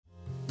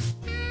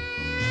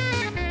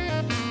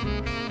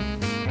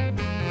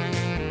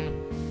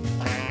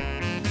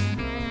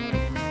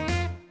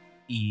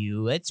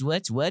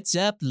What's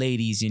up,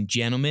 ladies and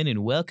gentlemen,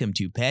 and welcome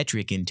to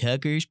Patrick and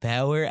Tucker's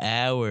Power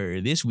Hour.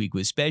 This week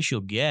with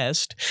special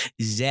guest,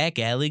 Zach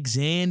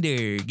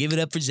Alexander. Give it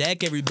up for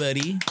Zach,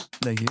 everybody.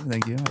 Thank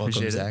you.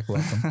 Welcome, Zach.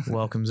 Welcome.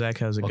 Welcome, Zach.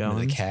 How's it Welcome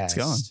going? to the cast.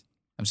 It's going.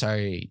 I'm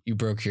sorry you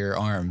broke your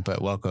arm,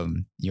 but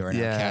welcome. You are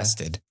now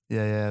casted.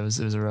 Yeah. It was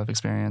a rough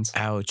experience.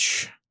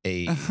 Ouch.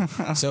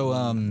 So,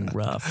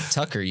 Rough.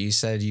 Tucker, you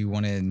said you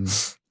wanted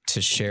to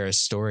share a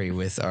story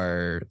with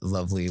our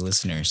lovely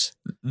listeners.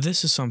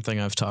 This is something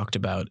I've talked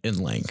about in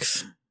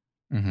length.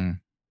 Mm-hmm.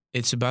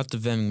 It's about the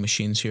vending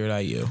machines here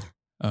at IU.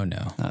 Oh, no.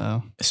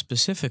 Uh-oh.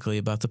 Specifically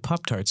about the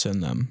Pop-Tarts in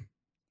them.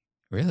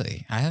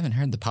 Really? I haven't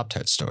heard the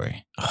Pop-Tart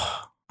story.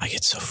 Oh, I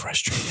get so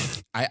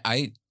frustrated.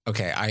 I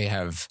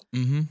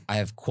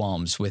have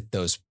qualms with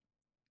those,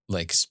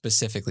 like,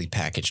 specifically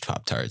packaged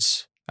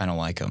Pop-Tarts. I don't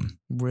like them.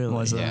 Really?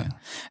 Why's Yeah.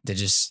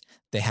 that?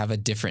 They have a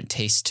different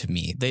taste to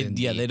me. They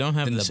don't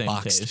have the same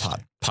boxed taste.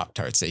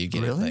 Pop-Tarts that you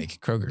get Really? at like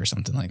Kroger or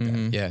something like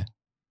Mhm. that. Yeah.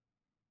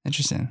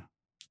 Interesting.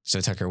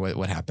 So Tucker,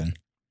 what happened?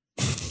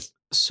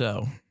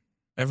 So,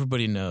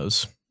 everybody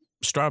knows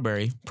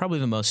strawberry, probably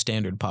the most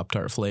standard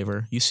Pop-Tart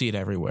flavor. You see it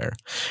everywhere.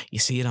 You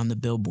see it on the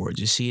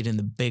billboards. You see it in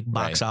the big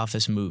box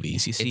office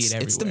movies. You see it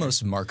everywhere. It's the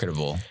most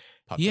marketable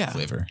Pop-Tart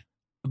flavor.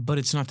 But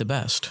it's not the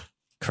best.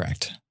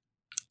 Correct.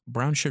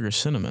 Brown sugar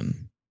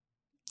cinnamon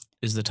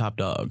is the top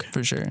dog.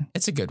 For sure.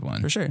 It's a good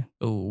one. For sure.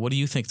 Oh, what do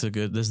you think this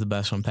is the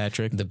best one,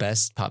 Patrick? The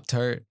best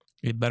Pop-Tart,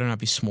 It better not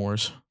be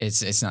s'mores.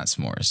 it's not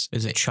s'mores.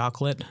 Is it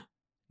chocolate?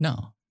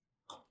 No.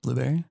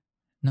 Blueberry?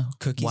 No.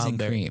 Cookies Wild and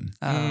berry. cream.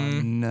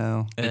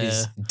 No. It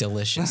is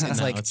delicious. It's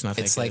No, like it's not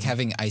that it's like good.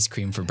 having ice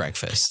cream for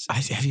breakfast.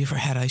 Have you ever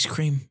had ice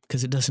cream?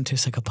 Because it doesn't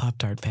taste like a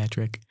Pop-Tart,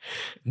 Patrick.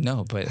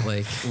 No, but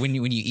like when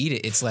you eat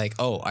it, it's like,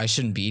 oh, I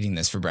shouldn't be eating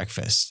this for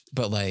breakfast.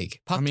 But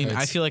like Pop-Tarts,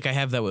 I feel like I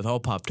have that with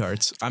all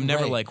Pop-Tarts. I'm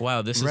never Right. like,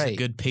 wow, this is a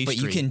good pastry.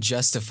 But you can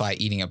justify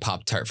eating a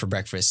Pop-Tart for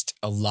breakfast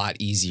a lot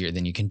easier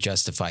than you can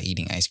justify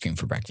eating ice cream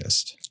for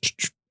breakfast.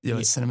 Yo,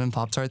 a cinnamon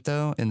Pop-Tart,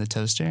 though, in the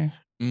toaster?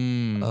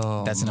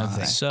 Oh, That's another my.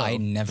 thing. So- I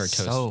never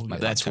toast so my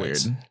That's weird.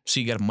 Pop-Tarts. So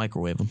you got to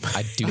microwave them.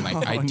 I do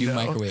Oh, no.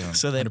 microwave them.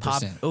 So they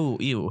pop. 100%. Oh,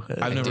 ew.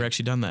 I've never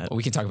actually done that. Well,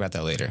 we can talk about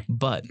that later.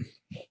 But,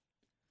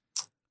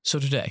 so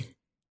today,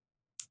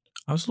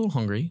 I was a little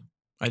hungry.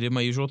 I did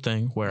my usual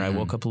thing where I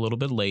woke up a little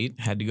bit late,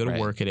 had to go to Right.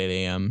 work at 8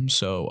 a.m.,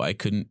 so I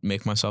couldn't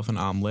make myself an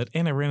omelet,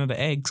 and I ran out of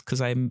eggs because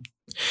I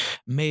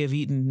may have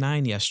eaten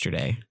 9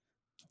 yesterday.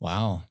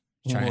 Wow.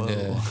 Trying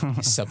Whoa.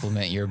 to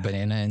supplement your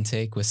banana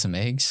intake with some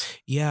eggs.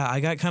 Yeah, I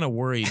got kind of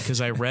worried because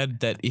I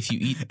read that if you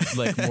eat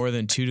like more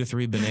than 2 to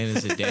 3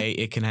 bananas a day,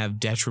 it can have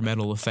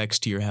detrimental effects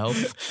to your health.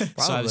 So I've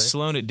Probably.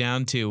 slowed it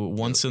down to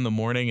once in the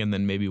morning and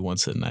then maybe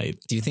once at night.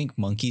 Do you think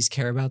monkeys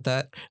care about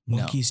that?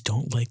 Monkeys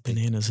don't like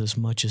bananas as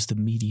much as the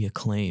media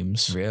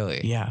claims. No.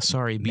 Really? Yeah,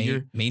 sorry, but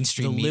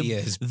Mainstream media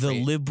is the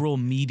liberal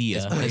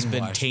media has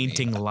been brainwashed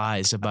tainting me.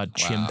 lies about Wow.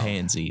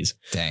 chimpanzees.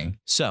 Dang.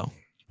 So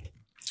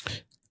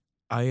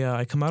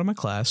I come out of my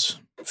class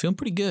feeling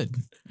pretty good,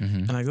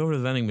 Mm-hmm. and I go over to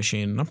the vending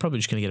machine, and I'm probably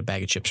just gonna get a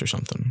bag of chips or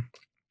something.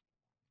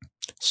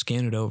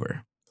 Scan it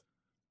over.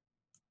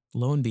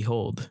 Lo and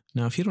behold,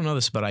 now if you don't know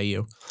this about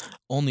IU,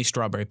 only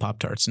strawberry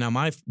Pop-Tarts. Now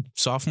my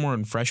sophomore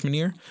and freshman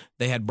year,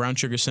 they had brown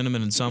sugar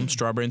cinnamon and some,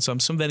 strawberry and some.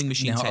 Some vending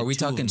machines Now, had are we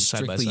two of talking them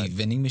side by strictly side.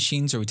 vending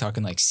machines, or are we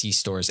talking like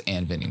C-stores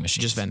and vending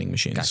machines? Just vending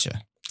machines.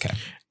 Gotcha. Okay.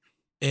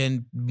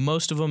 And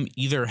most of them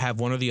either have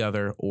one or the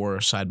other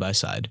or side by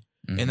side.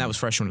 And that was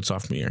freshman and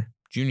sophomore year.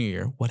 Junior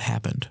year, what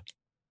happened?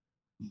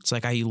 It's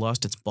like IU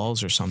lost its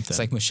balls or something. It's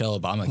like Michelle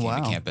Obama came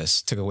Wow. to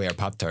campus, took away our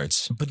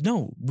Pop-Tarts. But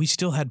no, we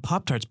still had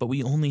Pop-Tarts, but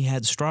we only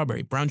had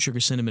strawberry. Brown sugar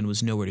cinnamon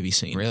was nowhere to be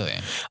seen. Really?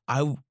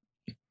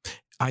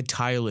 I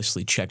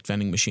tirelessly checked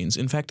vending machines.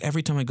 In fact,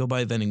 every time I go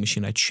by a vending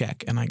machine, I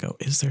check and I go,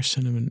 is there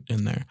cinnamon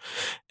in there?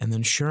 And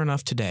then sure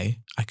enough, today,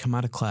 I come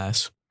out of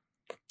class,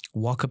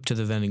 walk up to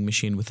the vending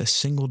machine with a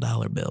single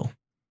dollar bill.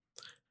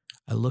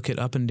 I look it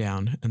up and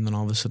down, and then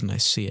all of a sudden I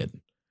see it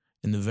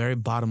in the very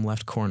bottom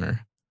left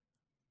corner.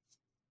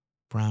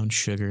 Brown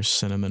sugar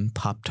cinnamon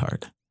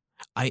Pop-Tart.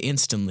 I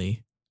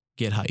instantly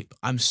get hype.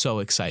 I'm so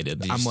excited.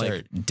 Did you I'm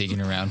start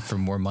digging around for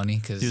more money?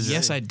 Because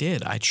yes, I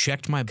did. I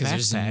checked my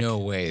there's backpack. no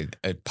way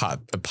a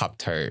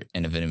Pop-Tart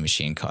in a vending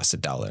machine costs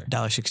 $1.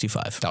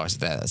 $1.65.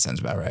 That sounds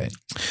about right.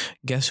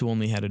 Guess who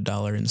only had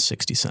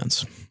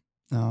 $1.60?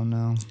 Oh,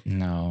 no.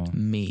 No.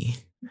 Me.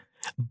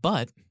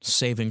 But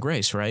saving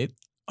grace, right?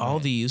 All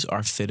Right. these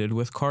are fitted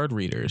with card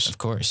readers. Of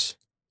course.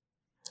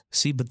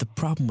 See, but the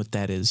problem with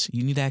that is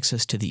you need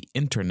access to the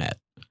internet.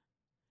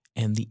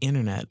 And the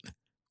internet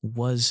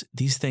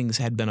these things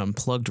had been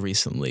unplugged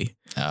recently.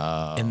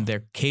 Oh. And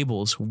their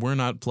cables were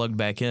not plugged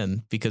back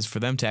in because for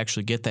them to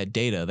actually get that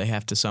data, they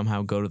have to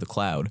somehow go to the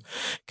cloud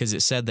because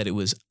it said that it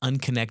was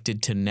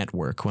unconnected to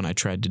network when I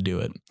tried to do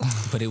it.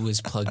 But it was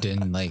plugged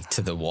in like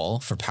to the wall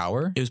for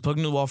power? It was plugged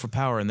into the wall for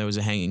power and there was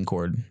a hanging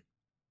cord.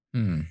 I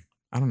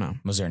don't know.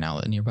 Was there an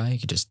outlet nearby? You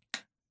could just...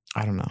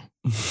 I don't know.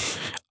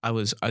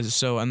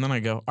 And then I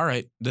go, all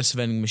right, this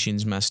vending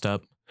machine's messed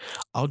up.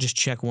 I'll just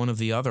check one of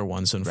the other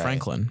ones in Right.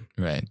 Franklin.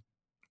 Right.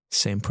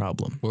 Same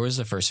problem. Where was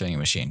the first vending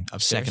machine?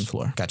 Upstairs? Second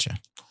floor. Gotcha.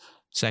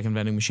 Second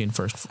vending machine,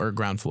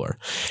 ground floor.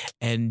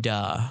 And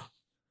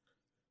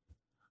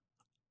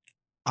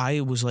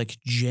I was like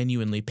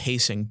genuinely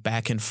pacing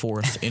back and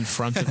forth in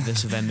front of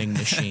this vending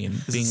machine,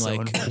 being so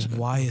like,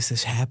 why is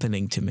this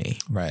happening to me?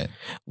 Right.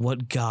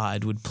 What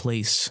God would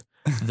place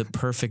the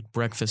perfect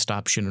breakfast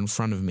option in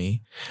front of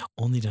me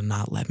only to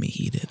not let me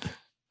eat it?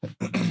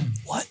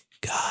 What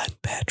God,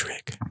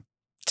 Patrick?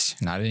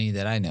 Not any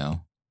that I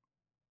know.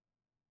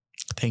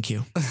 Thank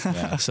you.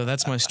 Yeah. So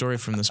that's my story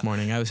from this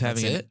morning. I was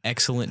having an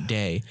excellent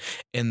day,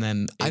 and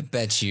then I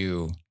bet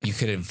you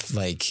could have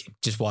like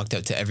just walked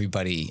up to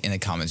everybody in the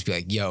comments, be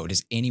like, "Yo,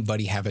 does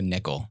anybody have a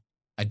nickel?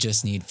 I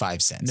just need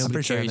 5 cents." Nobody I'm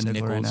pretty sure I have carries a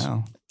nickel right nickels.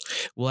 now.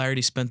 Well, I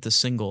already spent the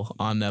single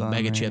on mega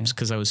Bummer. chips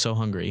because I was so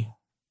hungry.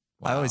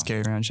 I always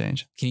carry around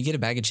change. Can you get a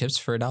bag of chips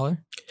for $1?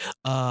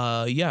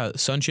 Yeah,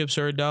 Sun Chips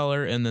are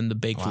 $1, and then the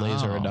baked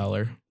Lays are Wow.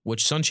 $1.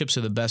 Which Sun Chips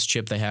are the best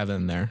chip they have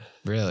in there.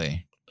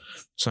 Really?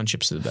 Sun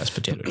Chips are the best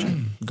potato chip. Garden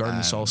I don't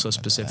know salsa about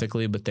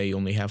specifically, but they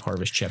only have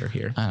Harvest cheddar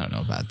here. I don't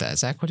know about that.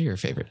 Zach, what are your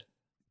favorite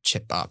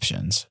chip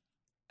options?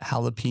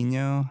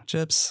 Jalapeno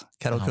chips,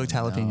 kettle cooked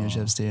jalapeno no.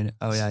 chips, dude.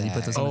 Oh yeah, you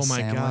put those on Oh a my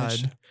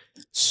sandwich. God.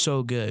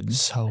 So good.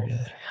 So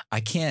good.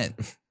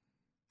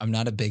 I'm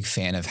not a big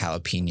fan of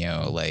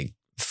jalapeno, like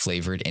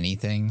flavored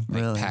anything,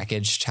 like Really?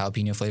 packaged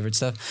jalapeno flavored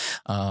stuff.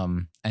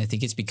 And I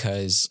think it's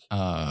because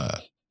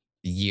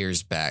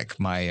years back,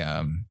 my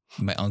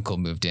uncle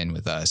moved in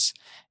with us,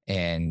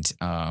 and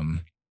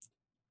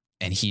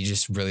he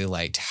just really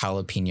liked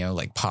jalapeno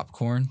like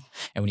popcorn.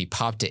 And when he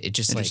popped it, it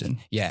just like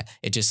Interesting.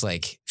 it just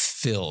like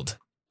filled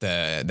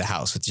the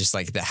house with just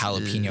like the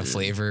jalapeno Ugh.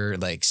 flavor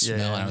like smell.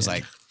 Yeah, and I was yeah.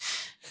 like,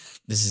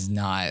 this is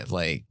not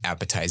like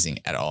appetizing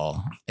at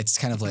all. It's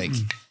kind of like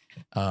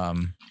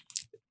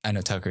I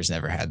know Tucker's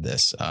never had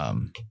this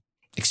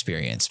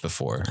experience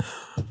before.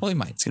 Well, he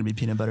might. It's gonna be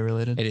peanut butter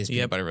related. It is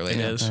peanut Yep, butter it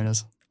related. is. There it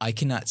is. I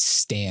cannot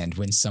stand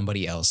when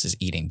somebody else is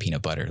eating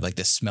peanut butter. Like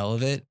the smell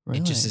of it,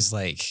 it just Really? is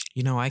like,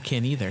 You know, I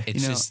can't either.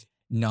 it's You know- just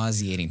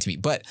nauseating to me.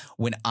 But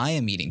when I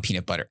am eating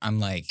peanut butter, I'm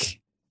like,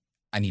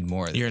 I need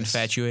more of this. You're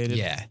infatuated?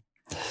 Yeah.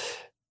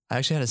 I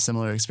actually had a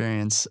similar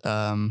experience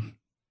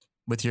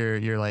with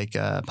your like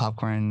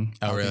popcorn.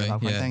 Oh, jalapeno really?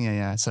 Popcorn Yeah. thing.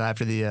 Yeah. So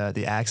after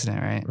the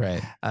accident, right?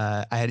 Right.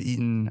 I had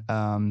eaten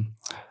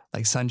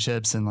like Sun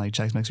Chips and like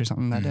Chex Mix or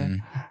something that day,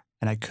 Mhm.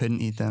 and I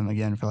couldn't eat them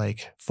again for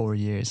like 4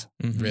 years.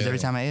 Mhm. Because Really? every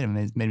time I ate them,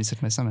 it made me sick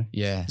to my stomach.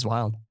 Yeah. It's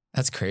wild.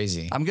 That's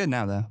crazy. I'm good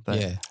now though, but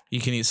yeah. You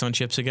can eat Sun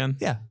Chips again?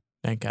 Yeah.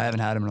 Thank I God. haven't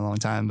had them in a long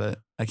time, but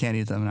I can't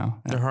eat them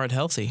now. They're heart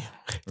healthy.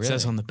 It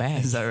says on the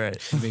bag. Is that right?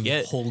 Big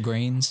Yeah. whole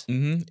grains.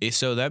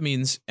 So that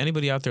means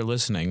anybody out there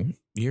listening,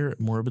 you're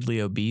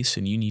morbidly obese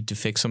and you need to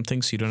fix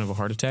something so you don't have a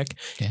heart attack.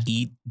 Yeah.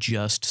 Eat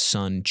just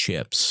Sun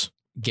Chips.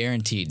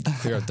 Guaranteed.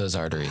 Clear out those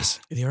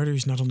arteries. The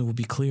arteries not only will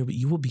be clear, but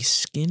you will be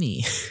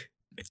skinny.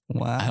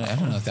 Wow. I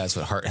don't know if that's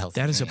what heart health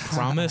That is a means.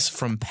 promise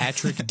from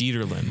Patrick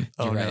Dieterlin.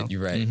 Oh, You're right. no.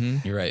 You're right.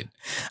 Mhm. You're right.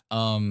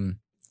 I'm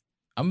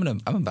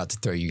about to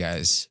throw you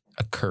guys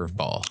a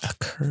curveball. A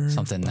curve.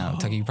 Something now.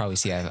 Tucker, you probably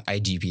see I have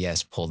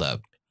iGPS pulled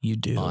up You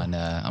do. on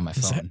my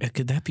phone.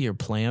 Could that be your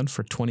plan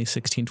for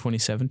 2016,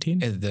 2017?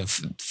 The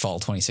fall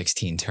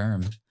 2016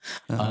 term.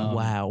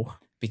 Wow.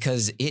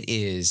 Because it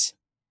is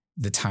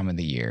the time of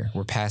the year.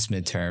 We're past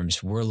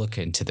midterms. We're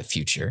looking to the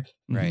future,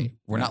 right?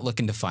 We're not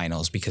looking to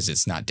finals because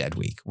it's not dead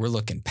week. We're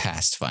looking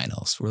past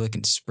finals. We're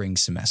looking to spring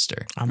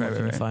semester. I'm Right,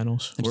 looking right, at right.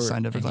 finals. I just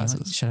signed up for and you know what?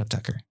 classes. Shut up,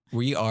 Tucker.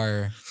 We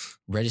are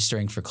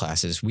registering for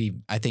classes.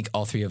 I think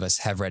all three of us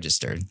have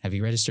registered. Have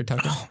you registered,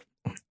 Tucker? Oh,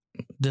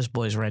 this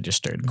boy's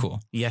registered.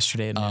 Cool.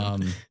 Yesterday at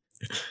noon.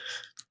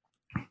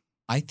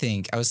 I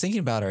was thinking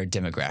about our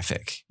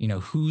demographic. You know,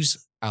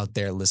 who's out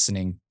there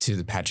listening to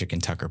the Patrick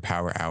and Tucker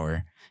Power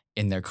Hour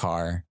in their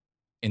car,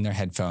 in their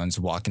headphones,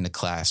 walking to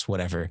class,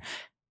 whatever.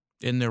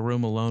 In their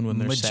room alone when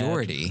they're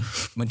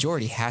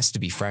Majority has to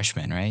be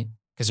freshmen, right?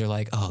 Because they're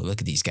like, oh, look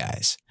at these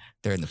guys.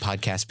 They're in the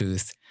podcast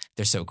booth.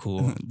 They're so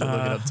cool. They look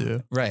it up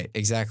too. Right,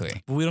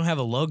 exactly. But we don't have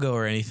a logo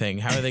or anything.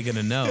 How are they going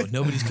to know?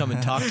 Nobody's come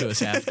and talked to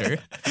us after.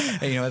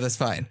 Hey, you know what? That's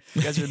fine.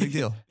 You guys are a big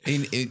deal.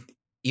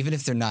 Even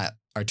if they're not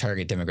our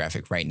target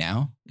demographic right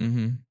now,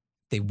 Mm-hmm.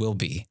 they will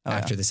be Oh,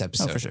 after yeah. this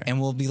episode. for sure. And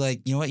we'll be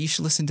like, you know what? You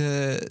should listen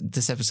to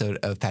this episode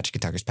of Patrick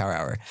and Tucker's Power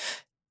Hour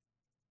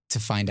to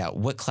find out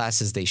what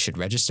classes they should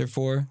register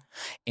for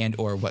and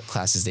or what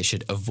classes they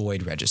should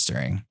avoid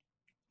registering.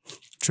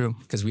 True.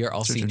 Because we are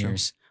all True, true, true.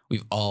 seniors.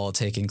 We've all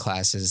taken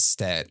classes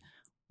that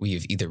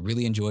we've either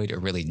really enjoyed or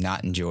really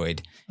not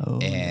enjoyed. Oh,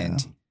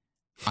 And yeah.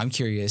 I'm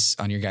curious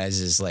on your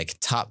guys' like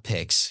top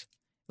picks.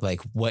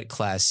 Like, what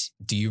class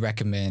do you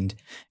recommend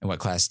and what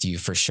class do you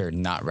for sure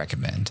not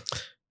recommend?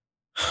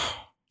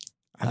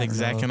 I think don't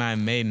Zach know. and I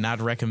may not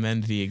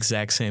recommend the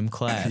exact same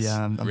class.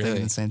 Yeah, I'm Really?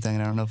 thinking the same thing.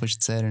 And I don't know if we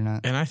should say it or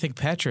not. And I think,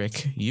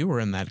 Patrick, you were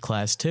in that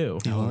class too.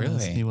 He Oh, was.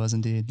 really? He was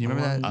indeed. You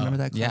remember that? Remember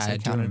that class? Yeah, I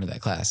do counted? remember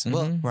that class. Mhm.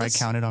 Well, Where I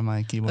counted on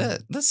my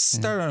keyboard. let's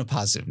start on a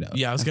positive note.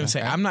 Yeah, I was going to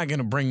say, I'm not going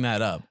to bring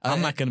that up.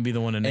 I'm not going to be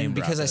the one to name And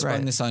because I drop sprung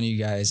Right. this on you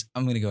guys,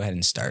 I'm going to go ahead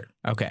and start.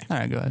 it. Okay. All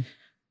right, go ahead.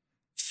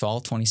 Fall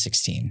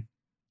 2016.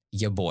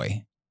 your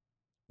boy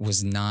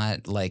was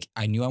not like,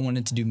 I knew I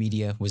wanted to do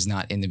media, was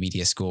not in the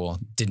media school,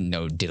 didn't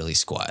know diddly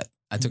squat.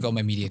 I took all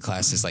my media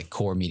classes, like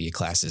core media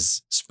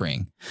classes,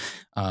 spring.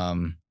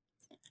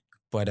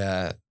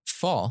 But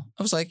fall,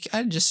 I was like,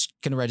 I'm just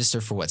going to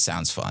register for what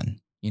sounds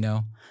fun, you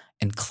know?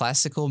 And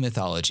classical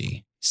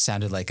mythology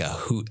sounded like a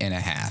hoot and a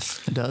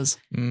half. It does.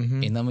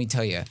 Mm-hmm. And let me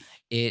tell you,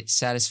 it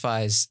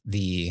satisfies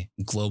the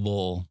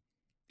global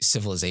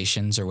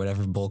civilizations or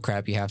whatever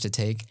bullcrap you have to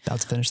take,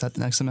 About to finish that the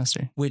next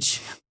semester. which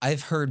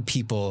I've heard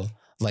people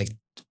like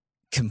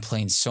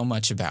complain so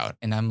much about.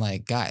 And I'm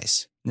like,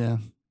 guys, Yeah.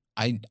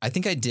 I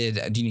think I did.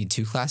 Do you need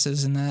 2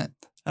 classes in that?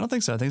 I don't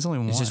think so. I think it's only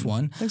one. It's just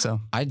one? I think so.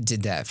 I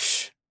did that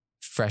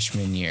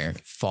freshman year,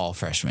 fall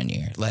freshman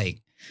year.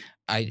 Like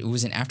it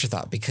was an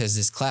afterthought because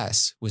this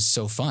class was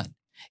so fun.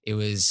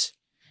 It's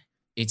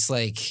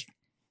like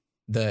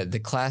the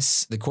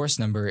course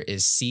number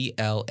is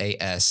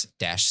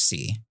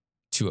CLAS-C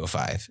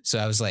 205. So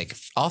I was like,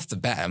 off the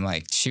bat, I'm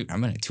like, shoot,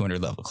 I'm in a 200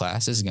 level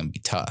class. This is going to be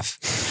tough.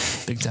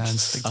 Big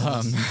times. Big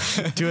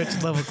times.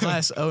 200 level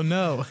class. Oh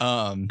no.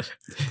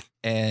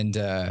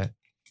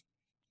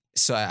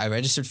 So I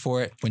registered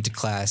for it, went to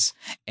class,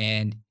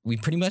 and we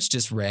pretty much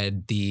just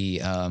read the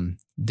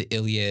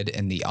Iliad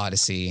and the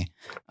Odyssey,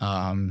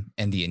 and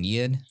the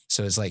Aeneid.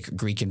 So it's like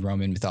Greek and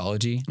Roman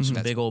mythology. So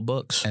Some big old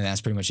books. and that's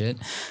pretty much it.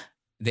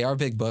 They are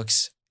big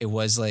books. It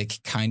was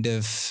like kind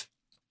of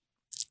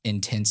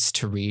intense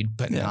to read,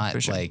 but Yeah, for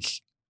not sure. like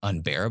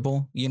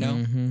unbearable, you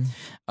know?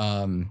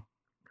 Mhm.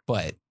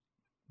 But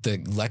the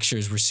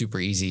lectures were super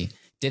easy.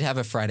 Did have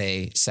a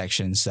Friday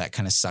section, so that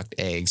kind of sucked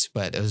eggs,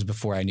 but it was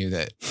before I knew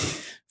that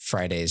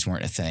Fridays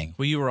weren't a thing.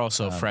 Well, you were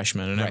also a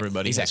freshman, and right,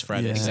 everybody has exactly,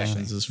 Friday yeah,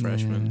 sessions as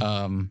freshmen.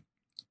 yeah.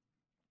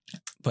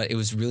 But it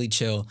was really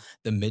chill.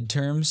 The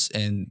midterms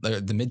and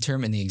the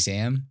midterm and the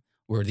exam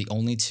were the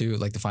only two,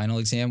 like the final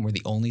exam were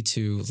the only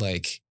two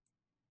like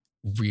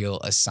real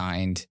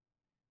assigned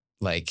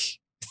like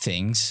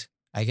things,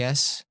 I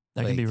guess.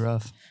 That can be Like,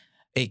 rough.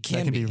 It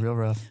That can be real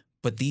rough.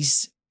 But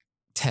these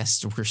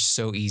tests were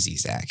so easy,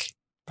 Zach.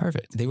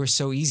 Perfect. They were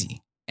so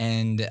easy.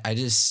 And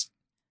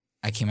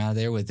I came out of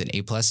there with an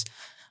A+.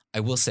 I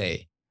will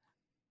say,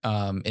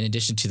 in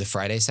addition to the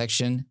Friday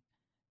section,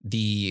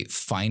 the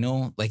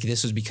final, like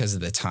this was because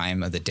of the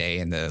time of the day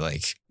and the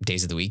like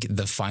days of the week.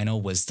 The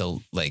final was the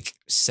like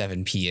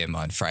 7 p.m.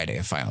 on Friday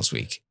of finals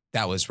week.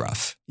 That was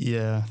rough.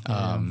 Yeah.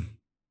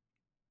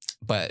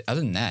 But other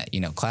than that, you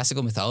know,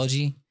 classical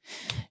mythology,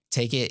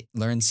 take it,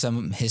 learn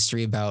some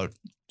history about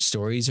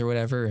stories or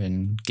whatever,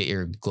 and get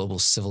your global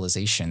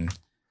civilization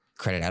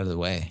credit out of the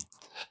way.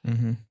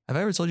 Mm-hmm. Have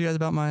I ever told you guys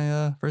about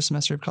my first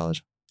semester of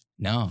college?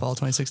 No. Fall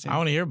 2016. I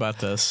want to hear about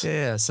this.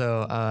 Yeah.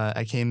 So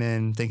I came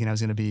in thinking I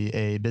was going to be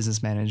a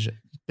business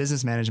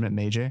management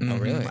major. Mhm.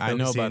 really? I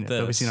know about this.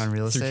 Focusing on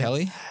real Through estate.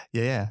 Kelly?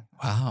 Yeah.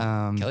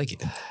 Wow. Yeah. Kelly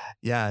kid.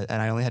 Yeah.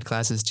 And I only had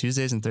classes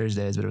Tuesdays and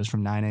Thursdays, but it was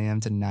from 9 a.m.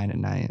 to 9 at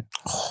night.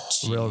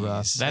 Real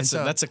rough. Jeez. That's And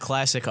so- that's a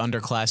classic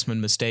underclassman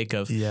mistake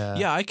of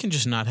Yeah. I can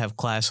just not have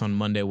class on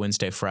Monday,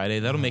 Wednesday, Friday.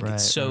 That'll make it Right,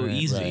 so right,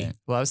 easy. right.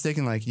 Well, I was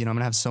thinking like, I'm going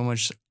to have so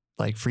much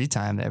like free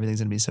time that everything's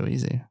going to be so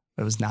easy.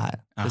 But it was not.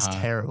 It was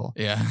Uh-huh. terrible.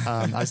 Yeah.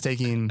 I was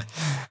taking,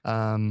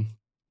 I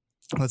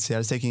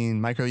was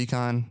taking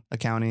microecon,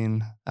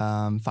 accounting,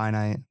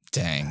 finite.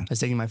 Dang. I was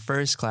taking my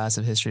first class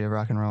of history of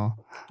rock and roll,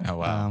 Oh,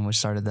 wow. which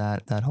started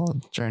that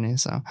whole journey.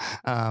 So,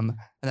 and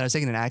then I was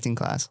taking an acting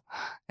class,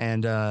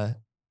 and I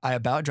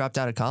about dropped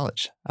out of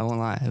college. I won't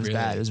lie, it was Really?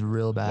 bad. It was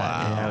real bad.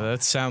 Wow, Yeah.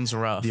 that sounds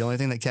rough. The only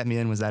thing that kept me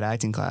in was that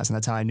acting class, and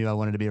that's how I knew I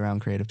wanted to be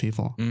around creative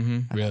people. Mm-hmm.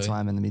 And Really? That's why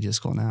I'm in the media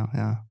school now.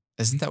 Yeah.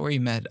 Isn't that where you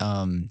met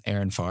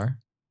Aaron Farr?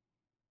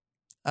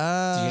 Did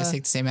you guys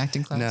take the same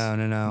acting class?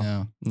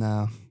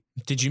 No.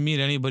 Did you meet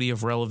anybody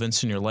of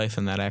relevance in your life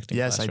in that acting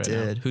Yes, class? I right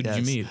now? did. Who did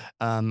you Yes.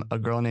 meet? A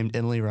girl named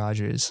Emily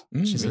Rogers.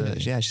 She's really?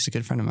 she's a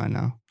good friend of mine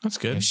now. That's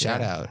good.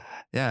 Shout out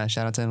Yeah,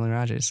 shout out to Emily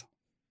Rogers.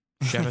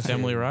 Shout out to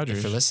Emily if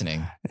Rogers. you're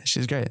listening.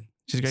 She's great.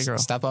 She's a great girl.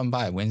 Stop on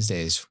by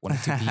Wednesdays, 1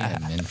 to 2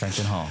 p.m. in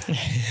Franklin Hall.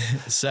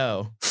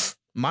 So,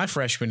 my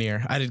freshman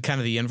year, I did kind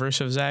of the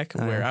inverse of Zach,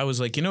 where I was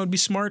like, it'd be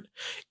smart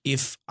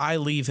if I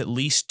leave at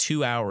least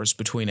 2 hours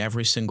between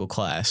every single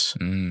class,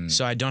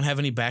 so I don't have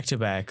any back to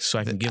back, so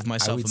I can give I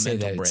myself would a say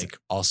mental that break. it's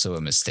also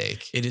a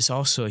mistake. It is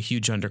also a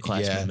huge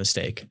underclassmen Yeah.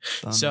 mistake.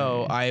 Bummer.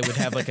 So I would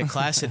have like a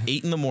class at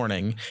 8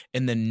 a.m,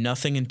 and then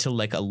nothing until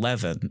like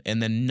 11,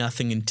 and then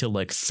nothing until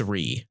like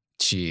 3.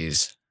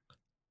 Jeez.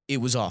 It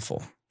was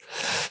awful.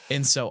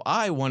 And so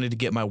I wanted to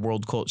get my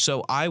world culture.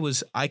 So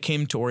I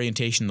came to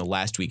orientation the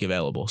last week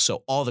available.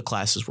 So all the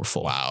classes were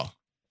full. Wow.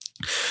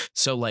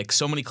 So like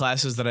so many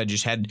classes that I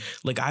just had,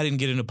 like I didn't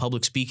get into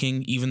public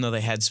speaking, even though they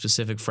had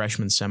specific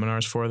freshman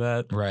seminars for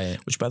that. Right.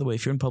 Which, by the way,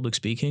 if you're in public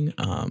speaking,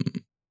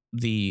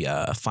 the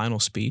final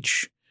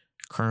speech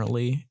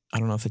currently, I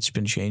don't know if it's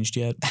been changed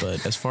yet,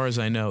 but as far as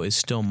I know, is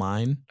still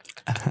mine.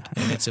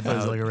 And it's Is it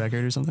about like a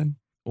record or something?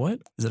 What?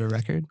 Is it a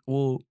record?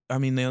 Well, I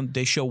mean,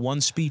 they show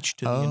one speech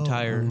to the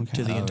entire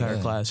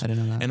really? class. I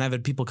didn't know that. And I've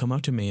had people come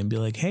up to me and be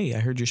like, "Hey, I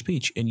heard your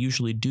speech." And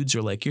usually dudes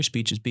are like, "Your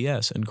speech is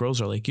BS." And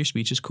girls are like, "Your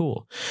speech is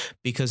cool."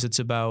 Because it's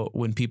about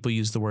when people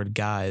use the word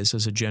guys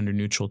as a gender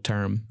neutral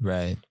term,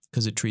 Right.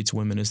 because it treats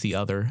women as the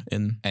other.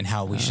 And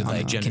how we should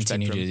like gender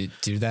continue spectrum.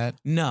 to do that.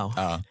 no.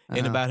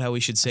 And About how we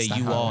should say that's not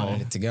you how I all.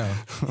 wanted it to go.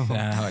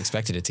 Not how I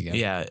expected it to go.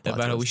 Yeah.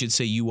 About how we should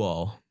say you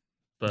all.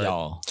 But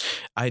Y'all.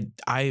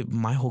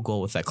 my whole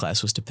goal with that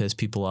class was to piss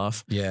people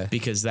off. Yeah.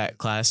 Because that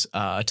class,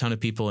 a ton of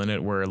people in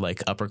it were like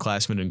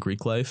upperclassmen in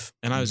Greek life.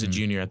 And I was a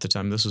junior at the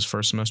time. This was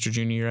first semester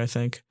junior year, I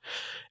think.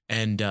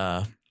 And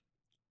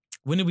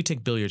when did we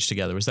take billiards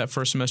together? Was that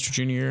first semester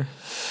junior year?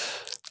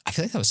 I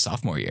feel like that was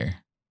sophomore year.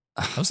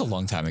 That was a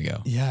long time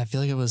ago. Yeah, I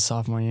feel like it was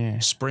sophomore year.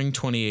 Spring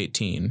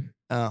 2018.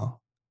 Oh.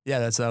 Yeah,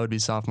 that would be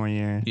sophomore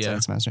year, Yeah.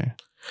 second semester.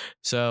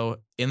 So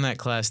in that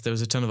class, there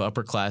was a ton of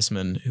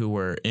upperclassmen who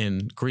were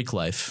in Greek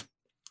life.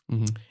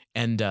 Mhm.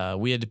 And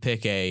we had to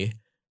pick a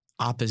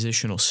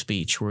oppositional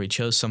speech where we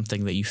chose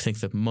something that you think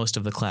that most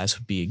of the class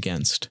would be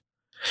against.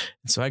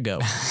 And so I go,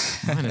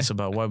 mine is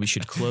about why we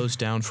should close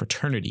down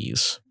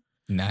fraternities.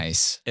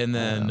 Nice. And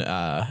then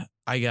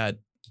I got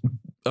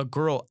a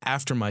girl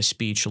after my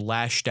speech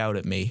lashed out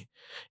at me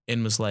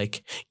and was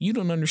like, "You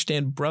don't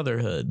understand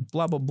brotherhood,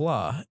 blah, blah,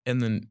 blah."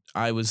 And then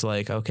I was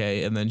like,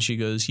 okay. And then she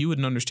goes, "You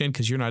wouldn't understand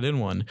because you're not in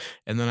one."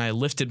 And then I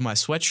lifted my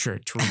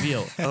sweatshirt to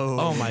reveal,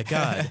 oh my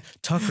God,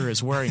 Tucker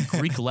is wearing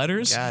Greek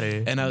letters. Got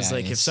it. And I was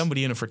like, if Nice.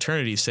 somebody in a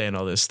fraternity is saying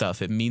all this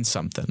stuff, it means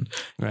something.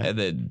 Right.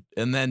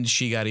 And then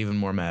she got even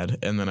more mad.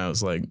 And then I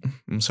was like,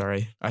 I'm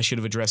sorry. I should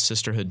have addressed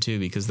sisterhood too,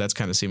 because that's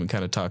kind of seeming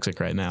kind of toxic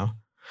right now.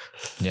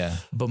 Yeah.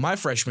 But my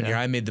freshman year,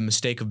 I made the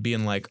mistake of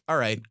being like, all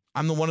right,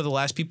 I'm one of the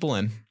last people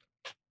in.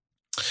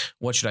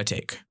 What should I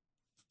take?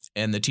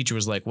 And the teacher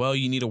was like, well,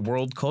 you need a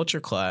world culture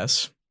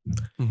class.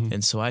 Mhm.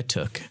 And so I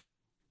took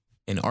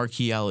an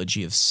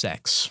archaeology of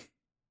sex.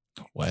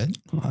 What?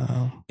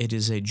 Wow. It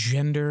is a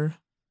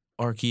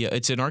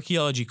it's an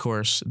archaeology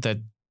course that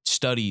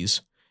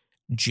studies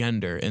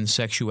gender and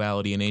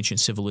sexuality in ancient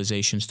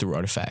civilizations through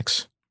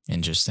artifacts.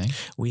 Interesting.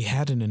 We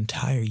had an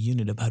entire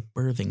unit about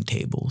birthing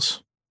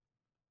tables.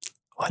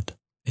 What?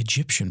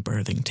 Egyptian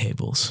birthing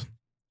tables.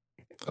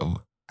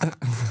 Oh,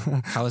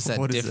 how is that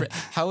What different?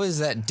 How is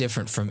that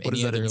different from What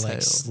does any that other entail?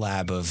 like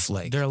slab of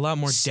like? They're a lot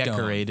more stone,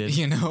 decorated.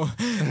 You know.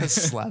 A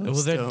slab of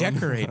Well, they're stone.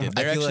 decorated.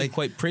 They're I feel actually like-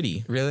 quite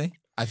pretty. Really?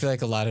 I feel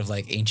like a lot of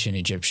like ancient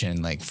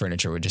Egyptian like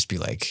furniture would just be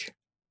like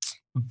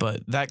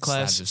But that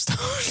class, slabs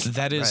of stone.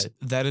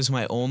 that is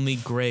my only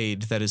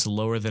grade that is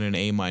lower than an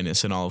A-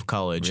 in all of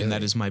college, and that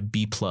Really? is my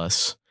B+.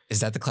 Is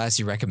that the class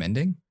you're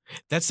recommending?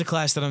 That's the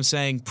class that I'm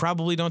saying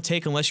probably don't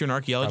take unless you're in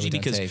archaeology, Probably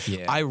don't because take,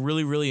 yeah. I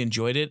really, really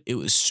enjoyed it. It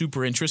was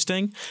super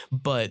interesting,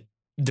 but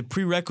the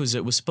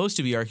prerequisite was supposed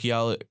to be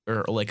archaeology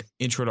or like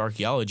intro to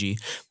archaeology,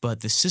 but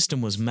the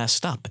system was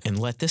messed up and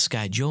let this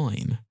guy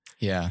join.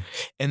 Yeah.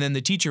 And then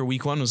the teacher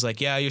week 1 was like,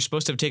 yeah, you're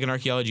supposed to have taken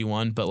archaeology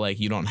 1, but like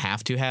you don't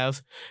have to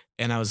have.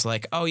 And I was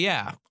like, oh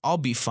yeah, I'll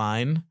be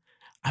fine.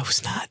 I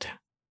was not.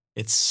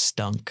 It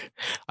stunk.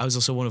 I was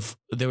also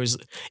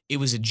it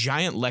was a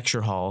giant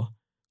lecture hall,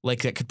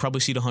 like that could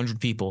probably seat 100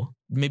 people,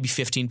 maybe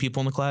 15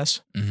 people in the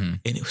class. Mm-hmm.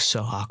 And it was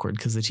so awkward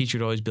because the teacher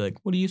would always be like,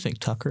 what do you think,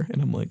 Tucker?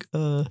 And I'm like,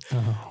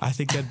 I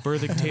think that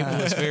birthing table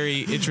is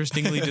very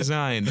interestingly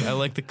designed. I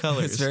like the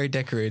colors. It's very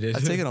decorated.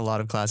 I've taken a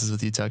lot of classes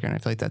with you, Tucker, and I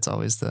feel like that's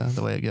always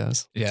the way it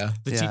goes. Yeah.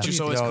 The Yeah. teachers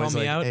You're always call me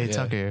like, out. Hey, Yeah.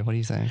 Tucker, what do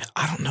you think?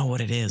 I don't know what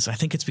it is. I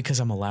think it's because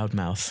I'm a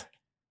loudmouth.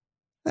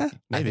 I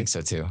Maybe. think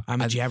so too. I'm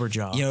a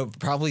jabberjaw. You know,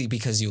 probably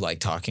because you like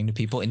talking to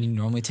people, and you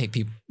normally take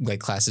people like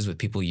classes with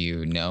people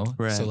you know.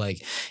 Right. So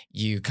like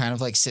you kind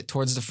of like sit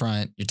towards the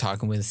front. You're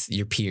talking with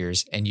your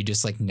peers, and you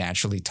just like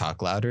naturally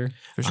talk louder.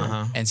 For sure.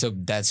 Uh-huh. And so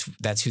that's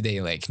who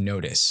they like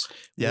notice.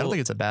 Yeah, I Well, don't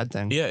think it's a bad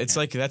thing. Yeah, it's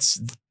like that's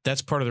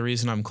part of the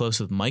reason I'm close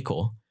with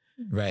Michael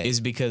Right.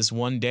 is because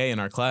one day in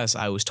our class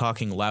I was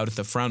talking loud at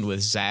the front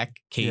with Zach,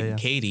 Kate, Yeah, and yeah.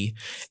 Katie,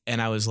 and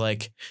I was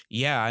like,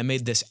 "Yeah, I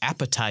made this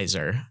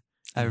appetizer,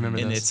 I remember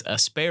and this. it's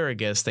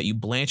asparagus that you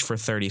blanch for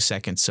 30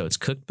 seconds, so it's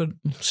cooked but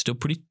still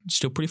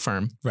pretty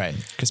firm. right.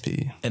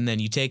 crispy. And then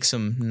you take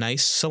some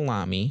nice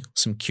salami,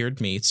 some cured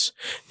meats,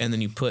 and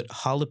then you put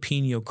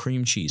jalapeno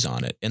cream cheese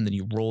on it, and then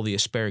you roll the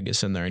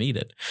asparagus in there and eat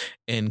it."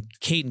 And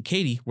Kate and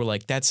Katie were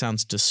like, "That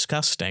sounds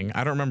disgusting."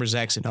 I don't remember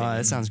Zach's No, opinion.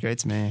 that sounds great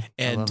to me.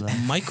 I love And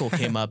that. Michael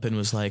came up and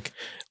was like,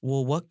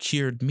 "Well, what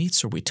cured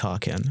meats are we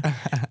talking?"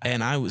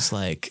 And I was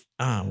like,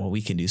 well,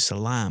 we can do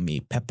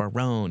salami,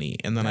 pepperoni.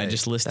 And then I Right.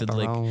 just listed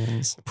like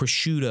Pepperonis.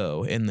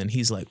 prosciutto. And then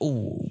he's like,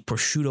 "Oh,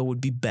 prosciutto would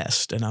be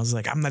best." And I was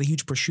like, I'm not a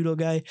huge prosciutto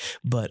guy,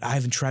 but I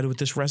haven't tried it with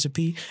this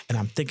recipe and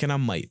I'm thinking I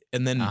might.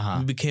 And then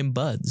we became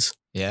buds.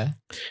 Yeah.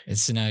 And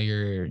so now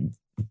you're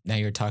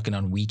talking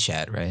on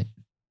WeChat, right?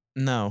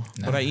 No,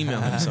 but I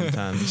email him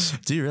sometimes.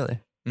 Do you really?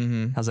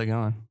 Mm-hmm. How's that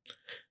going?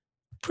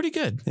 Pretty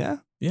good. Yeah.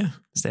 Yeah.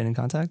 Staying in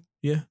contact?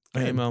 Yeah. I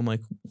Good. email him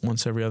like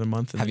once every other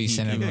month. And Have you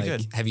sent him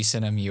good. have you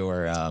sent him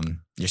your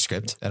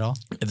script at all?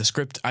 the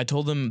script? I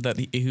told him that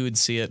he would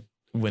see it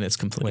when it's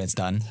complete. when it's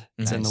done.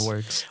 It's in the Nice.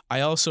 works.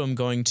 I also am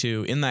going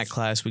to, in that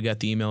class, we got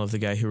the email of the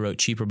guy who wrote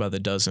Cheaper by the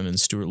Dozen and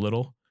Stuart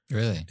Little.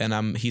 Really?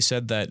 And he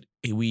said that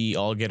we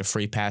all get a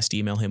free pass to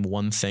email him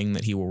one thing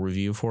that he will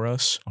review for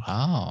us.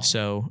 Wow.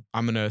 So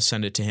I'm going to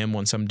send it to him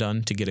once I'm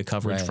done to get a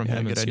coverage Right. from Yeah, him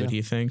and good see idea. what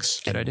he thinks.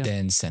 Good and idea.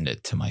 then send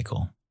it to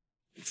Michael.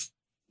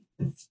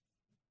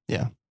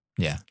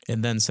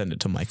 And then send it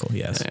to Michael.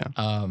 Yes.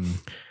 Yeah.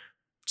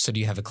 So do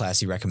you have a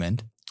class you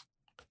recommend?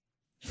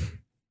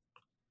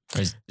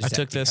 Or I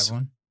took do you this- have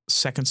one?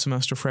 Second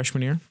semester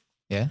freshman year.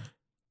 Yeah.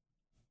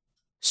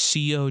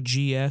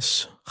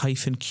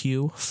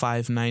 COGS-Q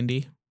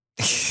 590.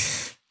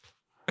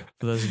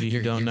 For those of you who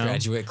Your don't know,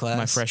 graduate class.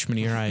 my freshman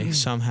year, I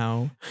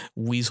somehow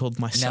weaseled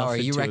myself. Now, are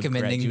you into a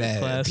recommending graduate that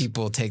class.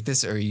 people take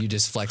this, or are you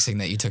just flexing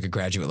that you took a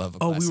graduate level?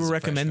 Oh, class we as were a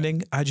freshman?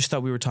 recommending. I just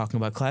thought we were talking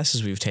about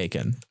classes we've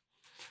taken.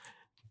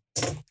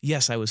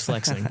 Yes, I was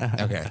flexing.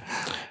 Okay.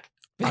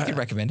 But you can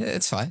recommend it.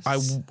 It's fine.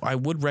 I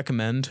would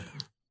recommend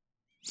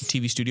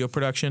TV studio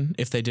production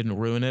if they didn't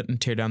ruin it and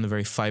tear down the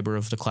very fiber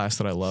of the class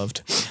that I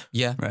loved.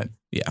 Yeah. Right.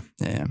 Yeah.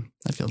 Yeah.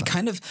 I feel that.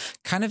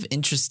 Kind of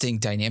interesting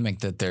dynamic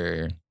that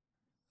they're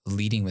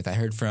leading with. I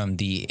heard from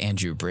the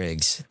Andrew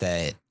Briggs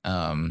that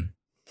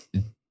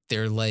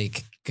they're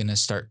like gonna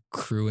start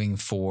crewing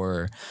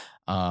for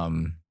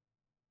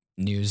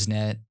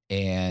Newsnet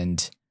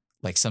and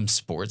like some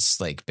sports,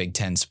 like Big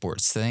Ten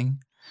sports thing.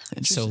 So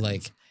Interesting.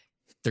 like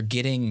they're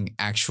getting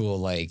actual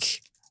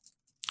like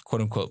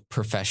quote unquote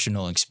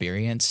professional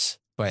experience,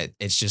 but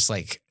it's just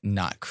like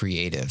not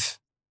creative,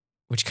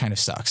 which kind of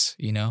sucks,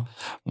 you know?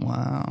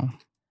 Wow.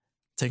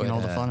 Taking But,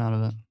 all the fun out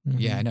of it.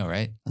 Yeah, I know,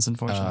 right? That's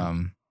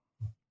unfortunate.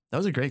 That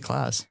was a great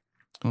class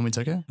when we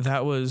took it.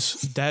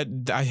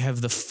 That I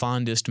have the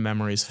fondest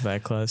memories of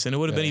that class, and it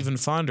would have been Right. even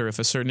fonder if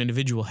a certain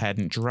individual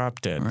hadn't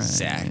dropped it. Right.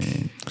 Zach.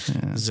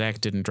 Yeah. Zach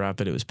didn't drop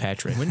it; it was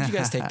Patrick. When did you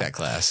guys take that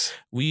class?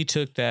 We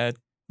took that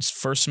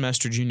first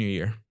semester junior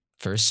year.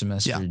 First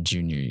semester, Yeah.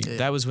 junior year. Yeah.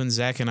 That was when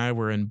Zach and I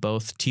were in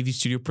both TV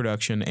studio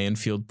production and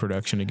field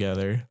production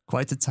together.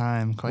 Quite the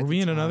time. Were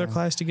we in another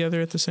class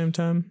together at the same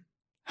time?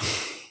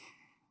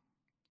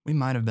 We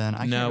might have been.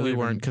 No, we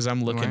weren't, because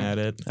I'm looking weren't? at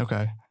it.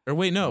 Okay. Or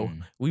wait, no, Hmm.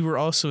 we were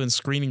also in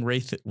screening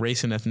race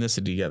and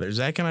ethnicity together.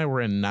 Zach and I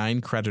were in 9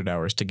 credit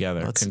hours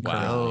together. Let's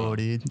concurrently. go,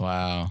 dude.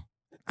 Wow.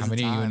 How It's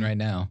many are you in time. right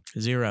now?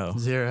 0.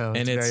 0. And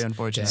It's it's very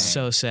unfortunate.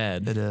 So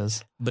sad. It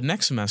is. But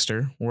next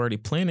semester, we're already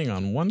planning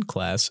on one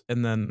class,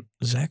 and then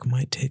Zach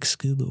might take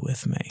scuba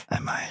with me. I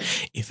might.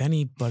 If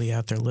anybody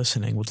out there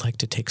listening would like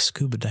to take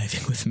scuba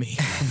diving with me,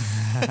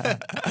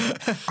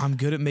 I'm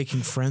good at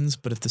making friends,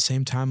 but at the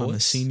same time, I'm a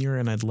What's- senior,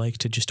 and I'd like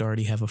to just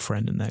already have a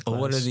friend in that class.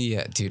 What are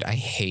the dude? I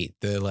hate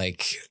the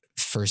like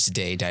first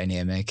day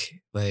dynamic.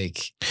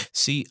 Like,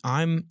 See,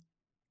 I'm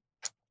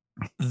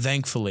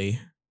thankfully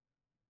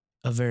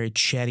a very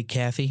chatty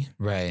Cathy.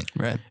 right?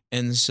 Right.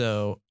 And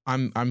so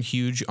I'm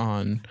huge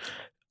on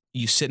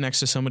you sit next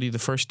to somebody the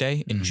first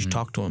day and you just Mhm.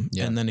 talk to them.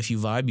 Yeah. And then if you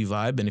vibe, you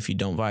vibe. And if you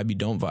don't vibe, you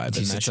don't vibe. You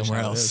And sit that's just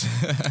somewhere how it else.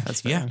 is.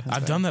 That's fair. Yeah, That's I've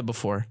fair. done that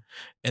before.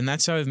 And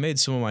that's how I've made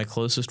some of my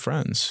closest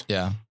friends.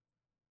 Yeah,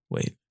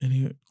 Wait,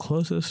 any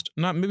closest?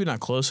 Maybe not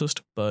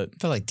closest, but I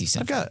feel like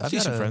decent. I've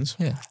decent got friends.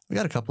 We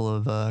got a couple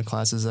of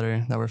classes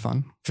that were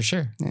fun. for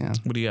sure. Yeah.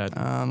 What do you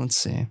got? Let's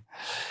see.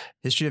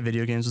 History of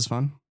video games was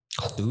fun.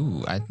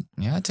 Ooh, I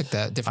took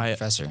that different I-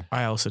 professor.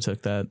 I also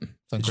took that.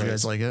 Felt Did you great.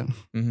 guys like it?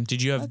 Mhm.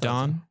 Did you I have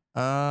thought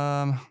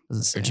Don? Does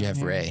it say Or did you on have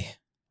here? Ray?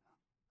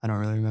 I don't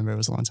really remember. It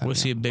was a long time Was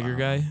ago. he a bigger Wow.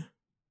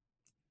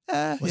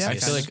 guy? Was Yeah. he I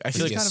feel a- like- I was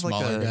feel he like- a kind of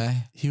like smaller a-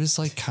 guy. He was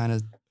like kind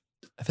of.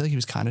 I feel like he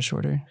was kind of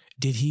shorter.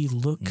 Did he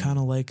look Mm. kind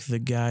of like the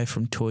guy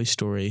from Toy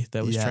Story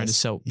that was trying to Yes,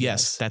 sell? Yes,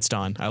 yes. that's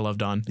Don. I love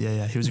Don.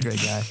 Yeah, he was a great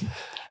guy.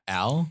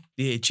 Al,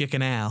 Yeah,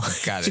 Chicken Al.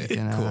 got it. You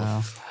Cool.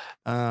 know.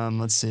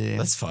 Let's see.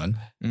 That's fun.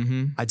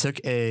 Mm-hmm. I took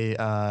a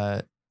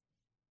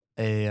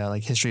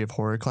like history of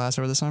horror class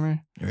over the summer.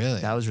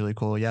 Really? That was really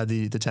cool. Yeah,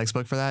 the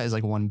textbook for that is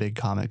like one big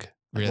comic.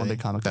 Like Really? one big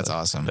comic. That's book.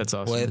 awesome. That's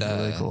awesome. What, It's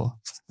really cool.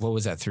 What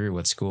was that through?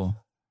 What school?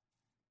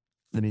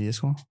 The media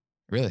school.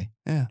 Really?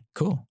 Yeah.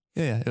 Cool.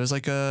 Yeah. It was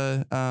like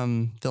a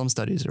film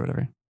studies or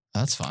whatever.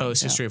 That's fun. Oh,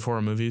 it's Yeah. history of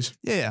horror movies,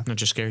 Yeah. not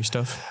just scary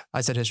stuff.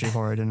 I said history of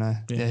horror, didn't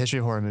I? Yeah. Yeah, history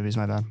of horror movies.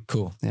 My bad.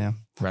 Cool. Yeah.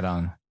 Right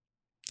on.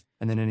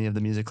 And then any of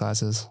the music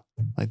classes,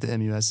 like the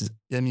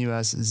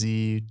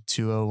MUSZ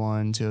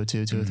 201,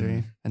 202,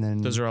 203, and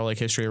then Those are all like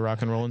history of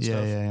rock and roll and yeah,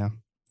 stuff. yeah.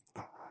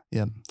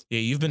 Yeah,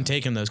 you've been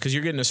taking those because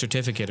you're getting a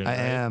certificate in it, I right?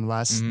 am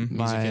last Mhm, music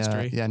my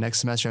history. next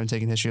semester I'm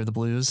taking history of the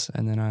blues,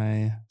 and then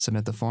I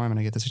submit the form and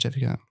I get the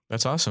certificate.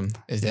 That's awesome.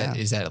 Is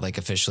that like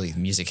officially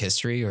music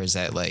history, or is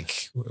that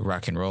like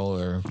rock and roll,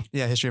 or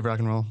Yeah, history of rock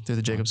and roll through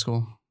the Jacob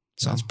School.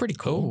 So sounds pretty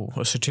cool?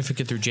 Oh, a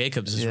certificate through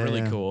Jacobs is Yeah, really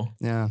yeah. cool.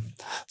 yeah,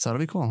 so it'll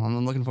be cool.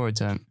 I'm looking forward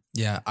to it.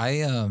 Yeah, I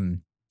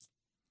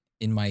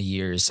in my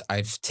years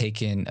I've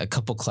taken a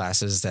couple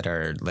classes that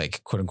are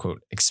like quote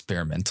unquote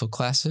experimental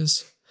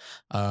classes.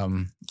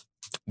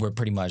 Where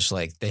pretty much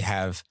like they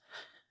have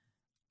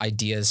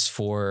ideas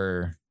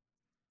for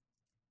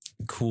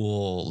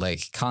cool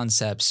like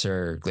concepts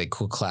or like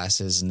cool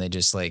classes, and they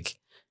just like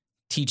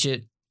teach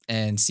it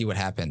and see what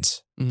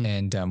happens. Mhm.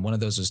 And one of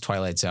those was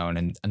Twilight Zone,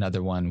 and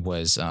another one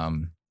was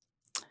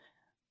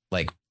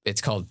like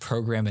it's called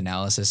Program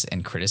Analysis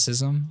and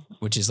Criticism,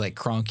 which is like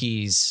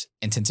Cronky's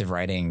intensive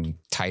writing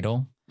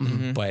title,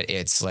 Mhm. but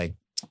it's like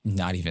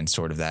not even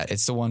sort of that.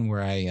 It's the one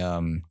where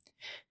I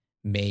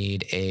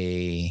made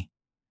a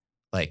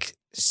like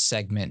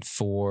segment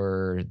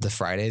for the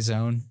Friday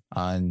Zone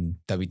on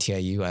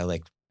WTIU. I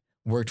like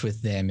worked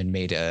with them and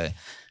made a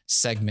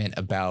segment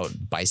about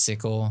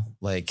bicycle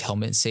like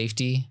helmet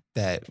safety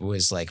that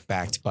was like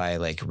backed by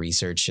like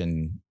research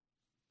and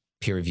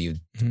peer reviewed.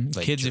 Mhm.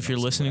 Like Kids, if you're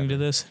journals or listening to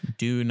whatever. this,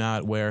 do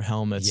not wear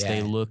helmets. Yeah.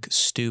 They look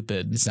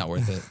stupid. It's not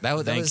worth it.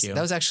 That Thank was you.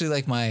 that was actually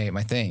like my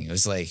thing. It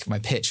was like my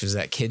pitch was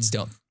that kids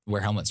don't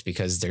wear helmets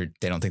because they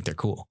don't think they're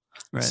cool.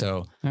 Right.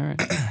 So All right.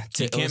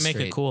 to You can't make a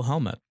illustrate- cool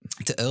helmet.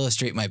 to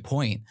illustrate my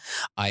point,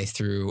 I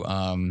threw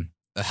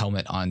a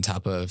helmet on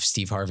top of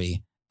Steve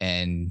Harvey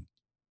and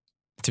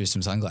threw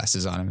some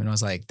sunglasses on him, and I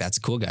was like, "That's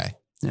a cool guy."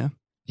 Yeah.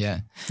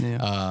 Yeah.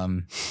 Yeah.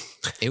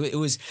 It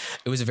was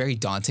a very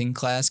daunting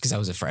class because I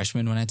was a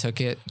freshman when I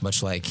took it,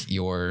 much like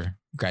your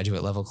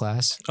graduate level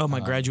class. Oh, my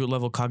graduate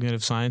level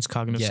cognitive science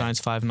yeah.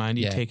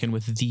 590, Yeah. taken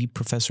with the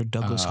Professor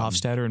Douglas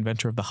Hofstadter,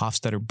 inventor of the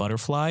Hofstadter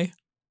butterfly.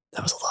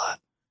 That was a lot.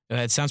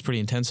 It sounds pretty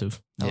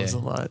intensive. That was Yeah.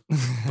 a lot.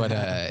 But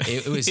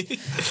it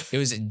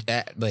was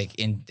like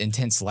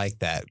intense like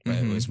that, but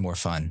Mhm. it was more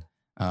fun.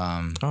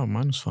 Oh,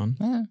 mine was fun.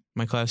 eh,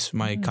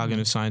 My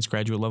cognitive science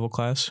graduate level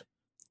class.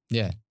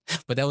 yeah.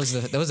 But that was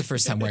the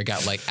first time where I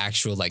got like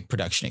actual like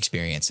production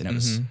experience, and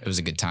it was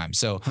a good time.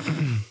 So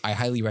I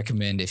highly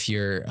recommend if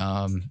you're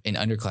an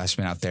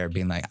underclassman out there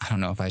being like, I don't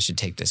know if I should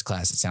take this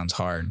class. It sounds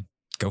hard.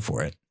 Go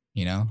for it.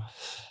 You know?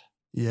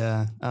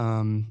 Yeah.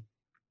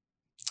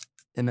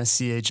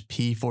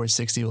 MSCHP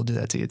 460 will do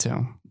that to you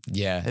too.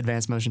 Yeah.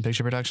 Advanced Motion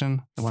Picture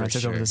Production. The one For I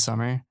took over sure. the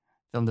summer.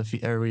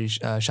 We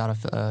shot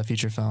a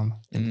feature film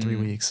in 3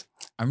 weeks.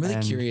 I'm really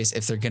And- curious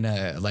if they're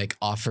gonna like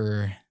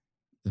offer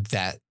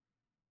that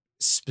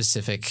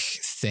specific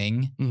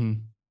thing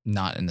Mm-hmm.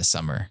 not in the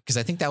summer, because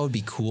I think that would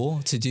be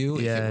cool to do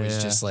if Yeah, it was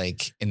yeah. just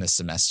like in the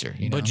semester.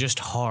 You know? But just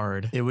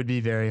hard. It would be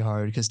very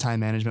hard because time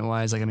management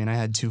wise, like, I mean, I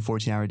had 2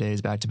 14-hour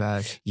days back to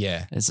back.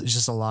 yeah. It's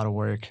just a lot of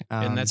work.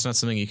 And that's not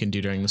something you can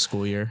do during the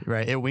school year.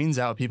 right. It weans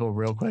out people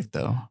real quick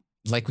though.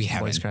 Like we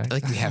Voice haven't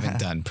crack.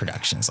 done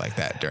productions like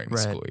that during the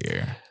Right. school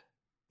year.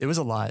 It was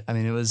a lot. I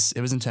mean, it was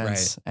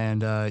intense.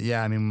 And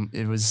yeah, I mean,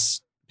 it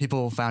was,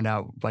 people found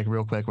out like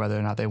real quick whether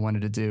or not they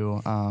wanted to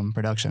do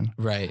production.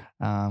 Right.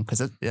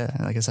 Cause yeah,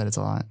 like I said, it's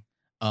a lot.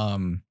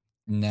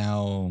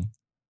 Now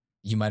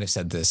you might have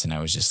said this and I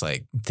was just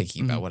like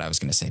thinking about what I was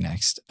going to say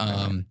next.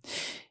 Right.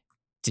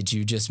 Did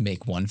you just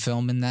make one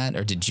film in that,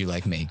 or did you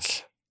like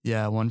make?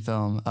 Yeah, one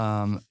film.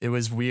 It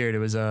was weird. It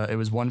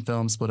was one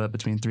film split up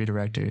between 3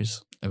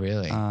 directors. Oh,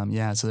 really?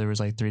 Yeah, so there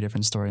was like 3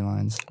 different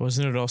storylines.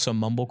 Wasn't it also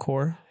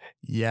Mumblecore?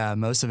 Yeah,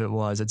 most of it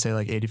was. I'd say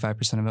like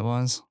 85% of it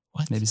was.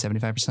 What? Maybe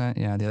 75%.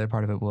 Yeah, the other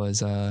part of it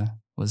was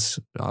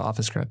off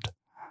a script.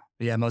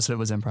 But yeah, most of it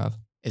was improv.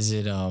 Is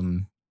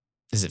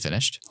it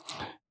finished?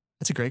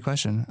 That's a great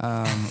question.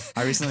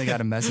 I recently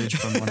got a message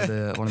from one of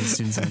the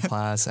students in the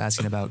class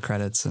asking about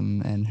credits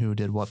and who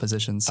did what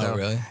position. So Oh,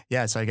 really?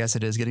 yeah, so I guess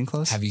it is getting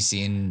close. Have you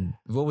seen,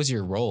 what was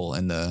your role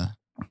in the?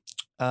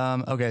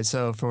 Okay,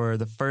 so for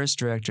the first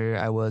director,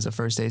 I was a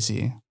first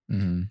AC.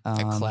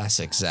 A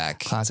classic Zach.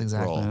 Classic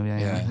Zach role. move,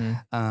 yeah.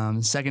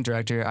 Mhm. Second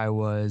director, I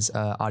was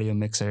audio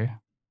mixer.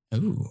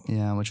 Ooh,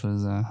 Yeah, which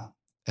was a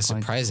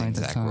surprising quite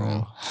the Zach time.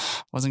 role.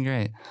 Wasn't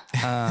great.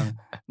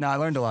 No, I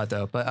learned a lot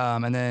though. But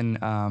and then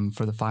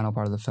for the final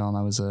part of the film,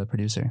 I was a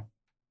producer.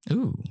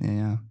 Ooh,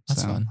 Yeah,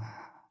 that's so fun.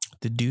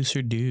 The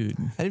Deucer Dude.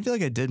 I didn't feel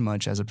like I did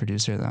much as a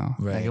producer though.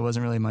 Right. Like it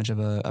wasn't really much of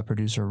a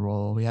producer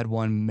role. We had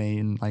one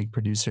main like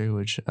producer,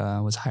 which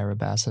was Hyra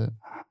Bassett,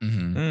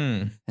 Mm-hmm.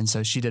 Mm. and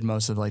so she did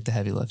most of like the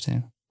heavy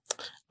lifting.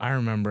 I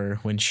remember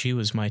when she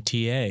was my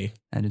TA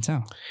I did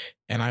too.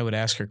 and I would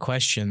ask her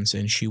questions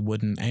and she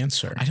wouldn't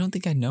answer. I don't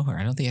think I know her.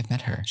 I don't think I've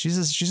met her. She's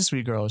a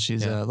sweet girl.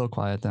 She's Yeah. a little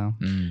quiet though.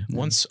 Mm.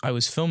 Once I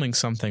was filming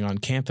something on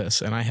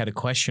campus and I had a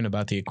question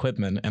about the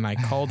equipment and I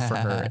called for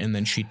her and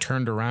then she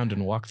turned around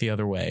and walked the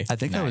other way. I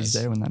think I was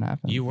Nice. there when that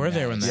happened. You were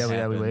there when that yeah,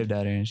 happened. we waved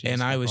at her, and, she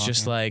And I kept was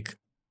just walking. like,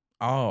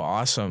 oh,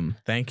 awesome.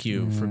 Thank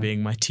you for Yeah.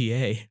 being my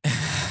TA.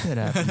 It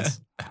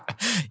happens.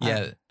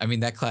 Yeah, I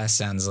mean that class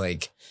sounds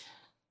like,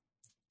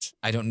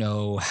 I don't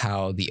know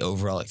how the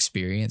overall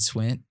experience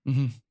went,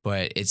 Mhm.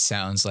 but it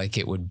sounds like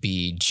it would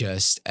be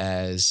just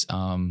as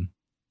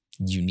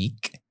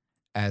unique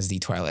as the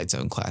Twilight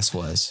Zone class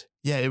was.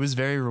 Yeah, it was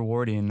very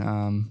rewarding.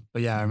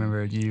 But yeah, I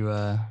remember you.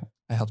 I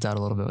helped out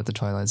a little bit with the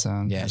Twilight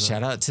Zone. Yeah,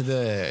 shout out to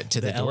the The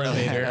door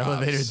elevator.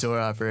 elevator ops. door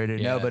operator.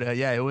 Yeah. No, but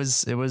yeah, it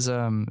was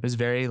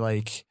very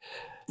like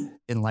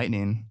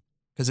enlightening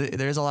because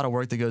there's a lot of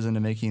work that goes into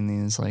making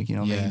these like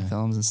Yeah. making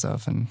films and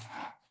stuff, and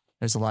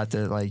there's a lot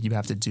that like you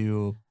have to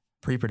do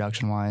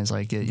pre-production wise,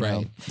 like get you know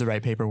Right. the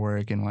right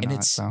paperwork and whatnot.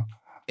 it's- So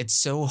It's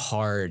so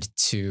hard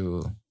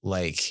to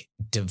like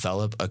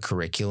develop a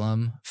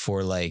curriculum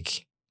for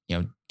like,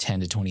 10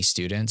 to 20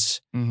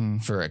 students Mm-hmm.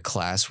 for a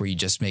class where you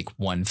just make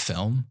one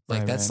film. Like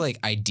Right, that's right.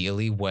 like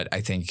ideally what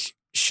I think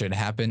should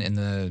happen in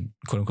the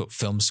quote unquote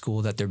film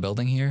school that they're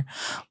building here.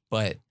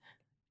 But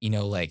you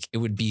know, like it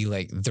would be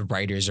like the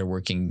writers are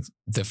working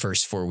the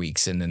first 4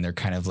 weeks and then they're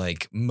kind of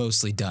like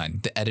mostly done.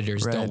 The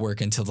editors Right. don't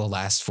work until the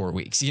last 4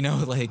 weeks, you know,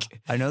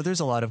 like I know there's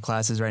a lot of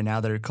classes right now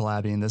that are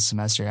collabing this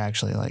semester,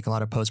 actually. Like a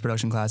lot of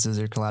post-production classes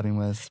are collabing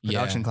with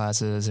production Yeah.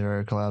 classes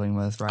or collabing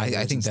with writers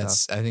I think and that's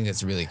stuff. I think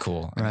that's really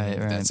cool. And I Right,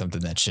 think right. That's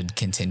something that should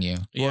continue.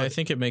 Yeah, Well, I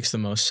think it makes the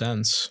most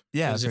sense.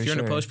 Yeah, Because if for you're in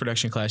a sure. post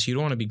production class, you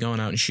don't want to be going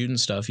out and shooting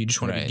stuff. You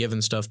just want to Right. be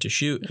given stuff to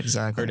shoot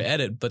Exactly. or to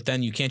edit. But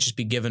then you can't just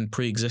be given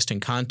pre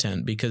existing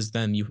content because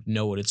then you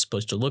know what it's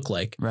supposed to look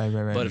like. Right.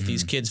 But if Mm-hmm.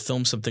 these kids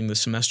film something the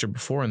semester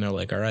before and they're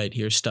like, all right,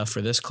 here's stuff for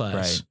this class,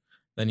 Right.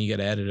 then you got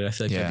to edit it. I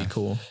feel like that'd Yeah. be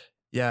cool.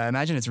 Yeah, I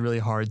imagine it's really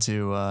hard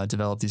to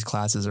develop these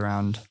classes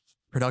around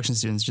production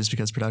students just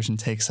because production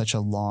takes such a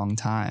long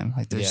time.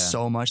 Like there's Yeah.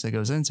 so much that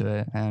goes into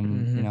it. And,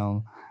 Mhm. you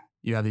know,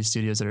 you have these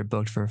studios that are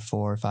booked for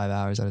 4 or 5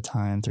 hours at a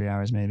time, 3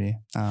 hours maybe.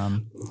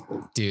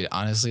 Dude,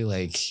 honestly,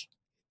 like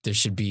there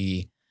should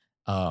be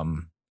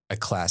a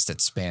class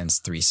that spans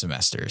 3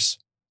 semesters.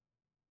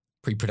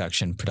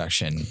 Pre-production,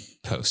 production,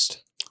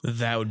 post.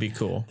 That would be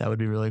cool. That would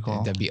be really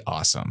cool. That'd be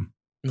awesome.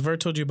 Have I ever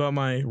told you about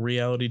my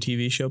reality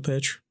TV show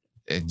pitch?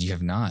 You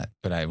have not,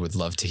 but I would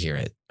love to hear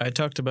it. I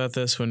talked about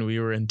this when we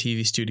were in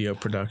TV studio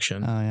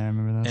production. Oh yeah, I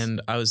remember this.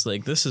 And I was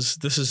like, this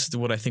is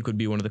what I think would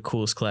be one of the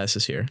coolest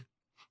classes here.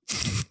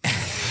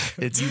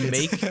 it's you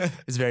make-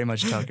 it's very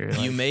much Tucker.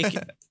 You like- make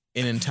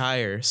an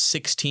entire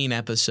 16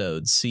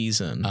 episode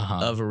season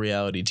Uh-huh. of a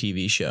reality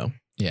TV show.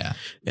 Yeah.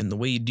 And the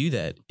way you do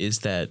that is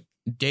that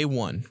day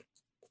one,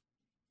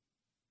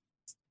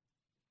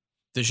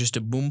 there's just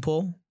a boom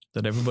pole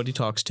that everybody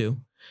talks to.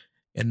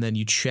 And then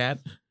you chat,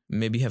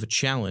 maybe have a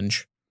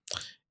challenge.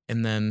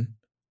 And then,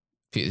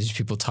 These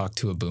people talk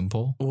to a boom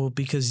pole. well,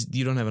 because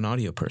you don't have an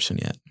audio person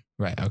yet.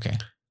 Right. Okay.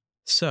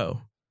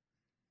 So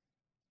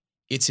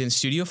it's in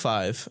Studio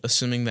 5,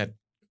 assuming that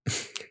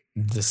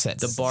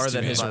the bar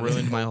that has Studio 5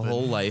 ruined my open.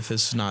 whole life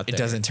is not It there.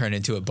 doesn't turn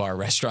into a bar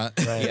restaurant.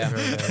 Right, Yeah.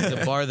 right.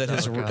 The bar that Oh,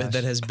 gosh.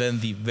 has been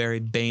the very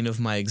bane of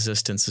my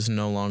existence is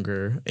no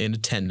longer in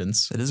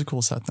attendance. It is a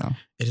cool set though.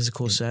 It is a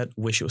cool set.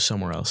 Wish it was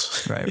somewhere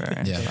else. Right.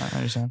 Yeah. I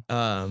understand.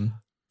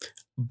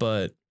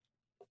 But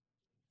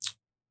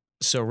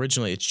so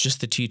originally it's just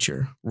the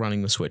teacher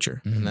running the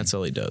switcher, Mhm. and that's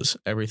all he does.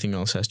 Everything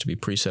else has to be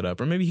preset up,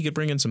 or maybe he could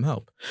bring in some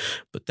help.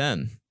 But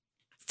then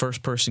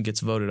first person gets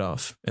voted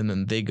off, and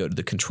then they go to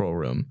the control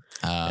room,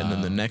 and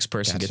then the next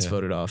person gets gotcha.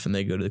 voted off, and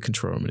they go to the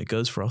control room, and it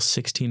goes for all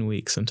 16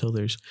 weeks until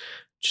there's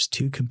just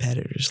 2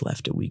 competitors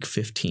left at week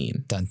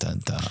 15. Dun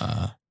dun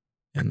dun.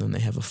 And then they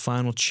have a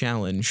final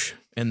challenge,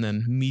 and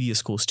then media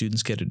school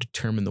students get to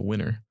determine the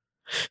winner.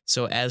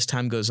 So as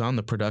time goes on,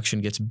 the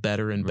production gets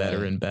better and better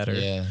Right. and better.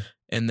 Yeah.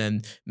 And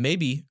then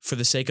maybe for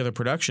the sake of the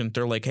production,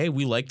 they're like, hey,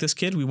 we like this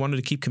kid. We wanted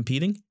to keep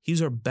competing.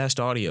 He's our best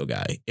audio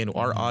guy, and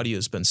our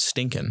audio's been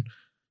stinking.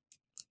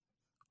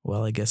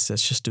 Well, I guess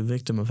that's just a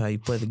victim of how you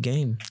play the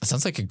game. It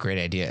sounds like a great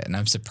idea, and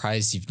I'm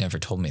surprised you've never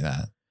told me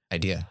that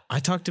idea. I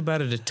talked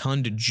about it a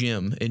ton to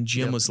Jim, and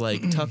Jim Yep. was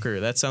like, Tucker,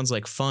 that sounds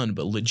like fun,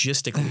 but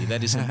logistically,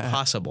 that is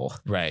impossible.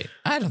 Right.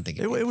 I don't think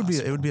It would be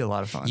possible. a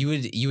lot of fun. You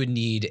would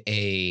need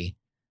a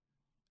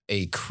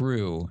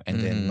crew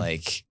and then Mhm.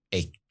 like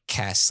a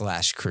cast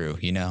 / crew,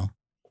 you know?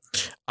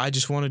 I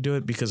just want to do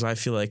it because I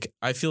feel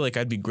like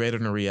I'd be great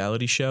on a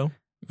reality show.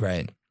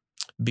 Right.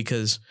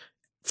 Because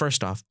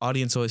first off,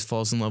 audience always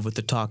falls in love with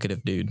the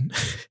talkative dude.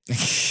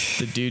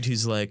 The dude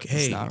who's like,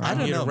 hey, not I'm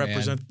wrong. here I to don't know,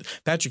 represent.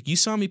 Patrick, you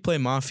saw me play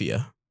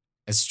Mafia.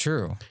 It's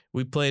true.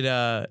 We played,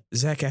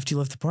 Zach, after you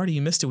left the party,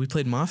 you missed it. We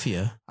played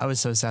Mafia. I was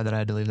so sad that I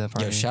had to leave that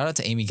party. Yo, shout out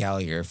to Amy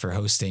Gallagher for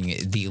hosting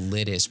the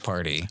littest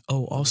party.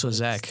 Oh, also,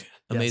 Zach,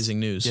 amazing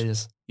news. Yeah,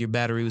 yes. Your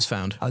battery was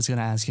found. I was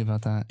gonna ask you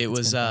about that. It It's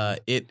was been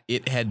found.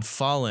 it had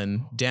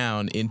fallen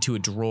down into a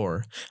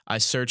drawer. I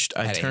searched,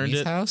 I At turned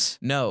Amy's it. house?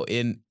 No,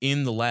 in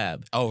the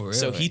lab. Oh, really?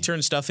 So he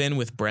turned stuff in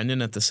with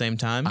Brendan at the same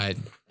time.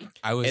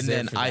 I was and there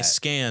then for I that.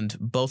 scanned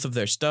both of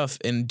their stuff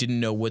and didn't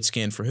know what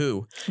scanned for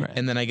who. Right.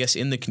 And then I guess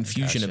in the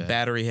confusion, a Gotcha.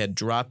 battery had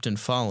dropped and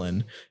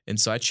fallen. And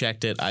so I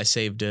checked it. I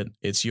saved it.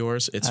 It's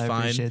yours. It's I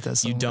fine. appreciate that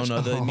so You don't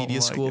much. know the Oh media my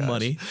school gosh.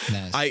 money.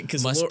 Nice.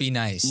 Because Must be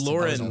nice. to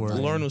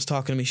Lauren was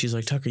talking to me. She's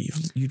like, Tucker,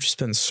 you've just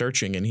been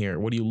searching in here.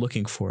 What are you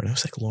looking for? And I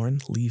was like, Lauren,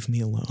 leave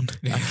me alone.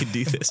 I could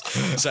do this.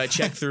 So I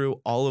checked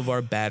through all of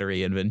our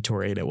battery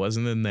inventory and it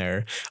wasn't in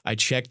there. I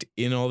checked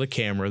in all the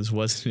cameras,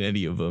 wasn't in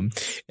any of them.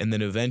 And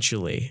then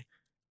eventually,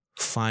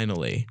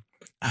 finally,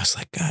 I was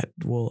like, God,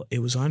 well, it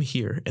was on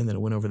here. And then it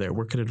went over there.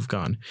 Where could it have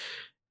gone?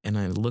 And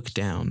I looked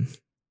down.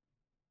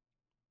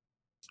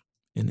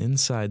 And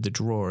inside the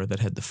drawer that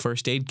had the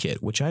first aid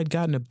kit, which I had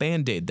gotten a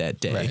Band-Aid that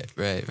day,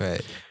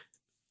 Right.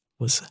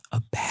 was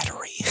a battery.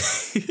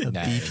 a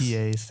Nice.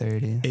 BPA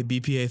 30. A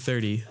BPA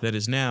 30 that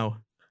is now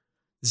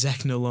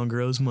Zach no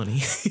longer owes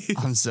money.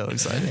 I'm so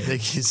excited.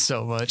 Thank you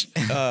so much.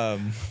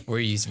 Were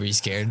you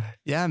scared?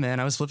 Yeah, man.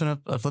 I was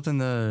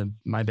flipping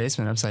my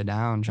basement upside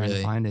down trying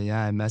to find it.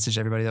 Yeah, I messaged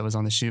everybody that was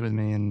on the shoot with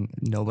me, and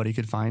nobody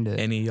could find it.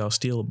 Any of y'all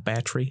steal a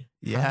battery?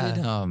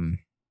 Yeah.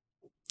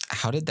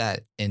 How did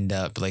that end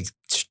up like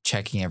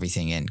checking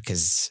everything in?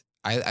 Because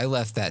I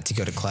left that to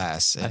go to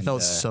class. I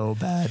felt so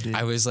bad, dude.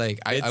 I was like,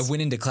 I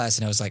went into class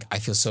and I was like, I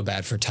feel so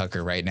bad for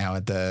Tucker right now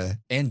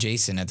and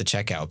Jason at the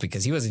checkout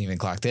because he wasn't even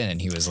clocked in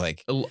and he was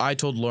like, I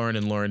told Lauren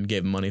and Lauren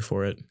gave him money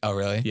for it. oh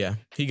really? Yeah,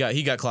 he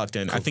got clocked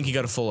in. Cool. I think he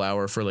got a full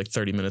hour for like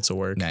 30 minutes of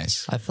work.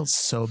 Nice. I felt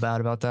so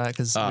bad about that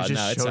because we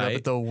just showed up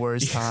at the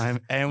worst time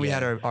and we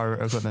had our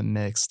equipment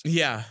mixed.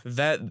 Yeah,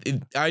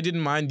 I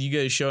didn't mind you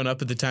guys showing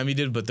up at the time you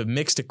did, but the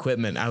mixed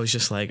equipment, I was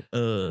just like,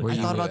 ugh. I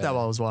thought about that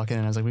while I was walking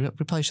in. I was like, we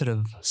probably should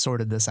have sorted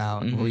this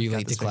out. Were you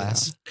late to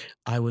class?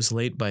 I was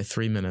late by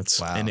 3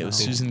 minutes. Wow. And it was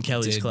Susan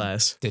Kelly's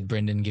class. Did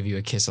Brendan give you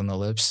a kiss on the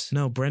lips?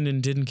 No,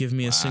 Brendan didn't give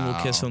me a single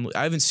kiss on.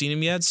 I haven't seen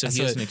him yet, so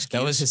he has an excuse.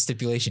 That was his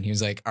stipulation. He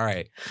was like, all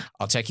right,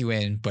 I'll check you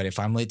in, but if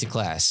I'm late to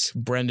class.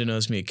 Brendan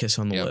owes me a kiss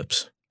on the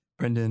lips.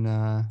 Brendan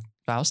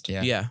Faust?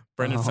 Yeah.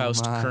 Brendan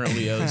Faust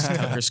currently owes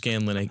Tucker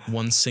Scanlon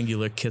one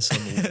singular kiss on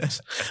the lips.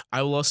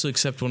 I will also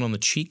accept one on the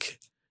cheek.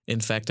 In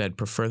fact, I'd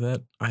prefer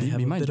that. I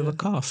have a bit of a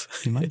cough.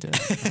 You might do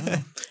it.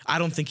 I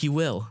don't think he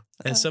will.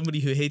 As somebody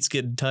who hates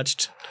getting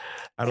touched,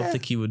 I don't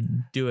think he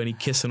would do any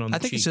kissing on the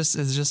cheek. I think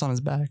it's just on his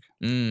back.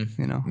 You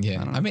know?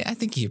 Yeah. I mean, I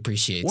think he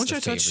appreciates Once I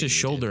touched his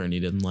shoulder and he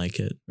didn't like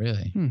it.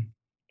 Really?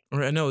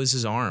 Or no, it was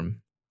his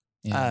arm.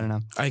 Yeah. I don't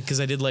know.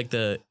 Because I did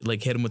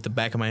hit him with the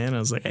back of my hand. I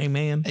was like, hey,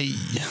 man. Hey.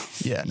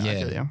 Yeah. No, I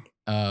feel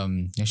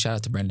you. Shout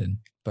out to Brendan.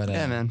 But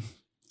yeah, man.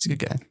 He's a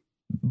good guy.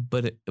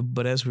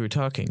 But as we were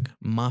talking,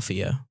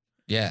 Mafia.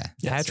 Yeah.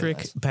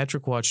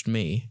 Patrick watched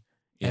me.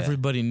 Yeah.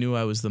 Everybody knew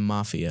I was the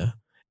Mafia.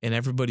 And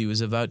everybody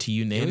was about to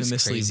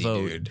unanimously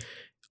vote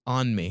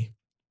on me.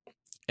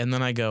 And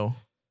then I go,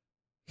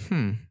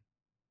 well,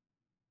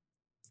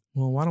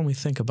 why don't we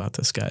think about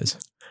this, guys?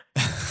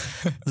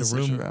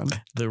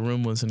 The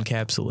room was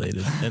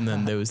encapsulated. And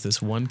then there was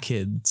this one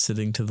kid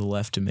sitting to the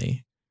left of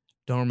me.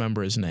 Don't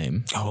remember his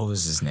name. Oh, what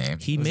was his name?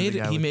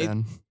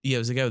 It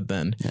was a guy with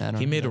Ben. Yeah,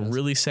 he made a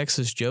really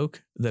sexist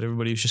joke that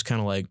everybody was just kind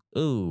of like,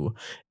 ooh.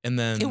 And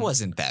then it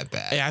wasn't that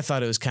bad. I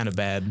thought it was kind of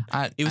bad.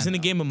 It was in a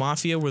game of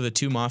Mafia where the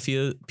two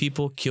Mafia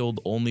people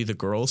killed only the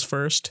girls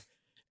first.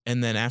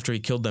 And then after he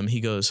killed them, he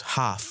goes,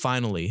 ha,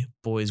 finally,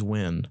 boys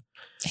win.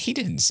 He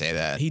didn't say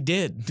that. He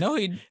did. No,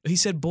 he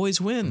said boys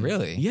win.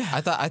 Really? Yeah.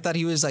 I thought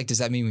he was like, does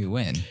that mean we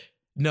win?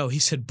 No, he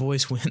said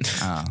boys win.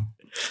 Oh.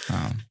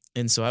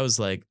 And so I was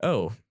like,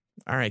 oh,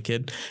 all right,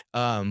 kid.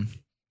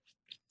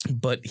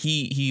 But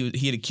he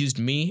had accused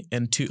me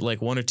and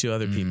one or two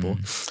other people,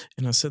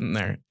 and I was sitting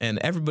there, and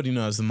everybody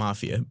knows the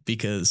Mafia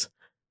because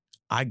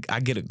I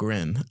get a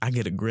grin. I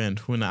get a grin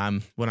when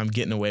I'm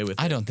getting away with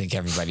it. I don't think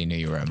everybody knew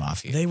you were a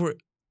Mafia.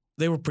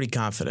 They were pretty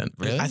confident.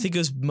 Really? I think it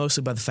was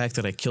mostly by the fact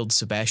that I killed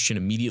Sebastian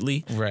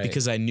immediately, right?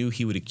 Because I knew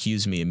he would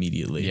accuse me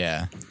immediately.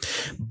 Yeah.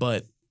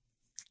 But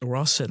we're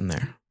all sitting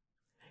there,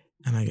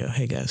 and I go,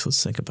 "Hey guys,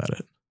 let's think about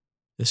it.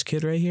 This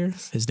kid right here,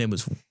 his name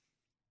was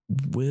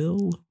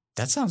Will."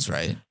 That sounds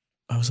right.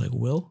 I was like,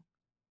 Will?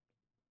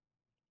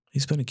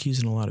 He's been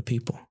accusing a lot of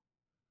people.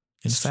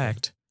 In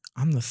fact,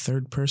 I'm the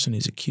third person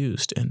he's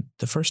accused, and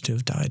the first two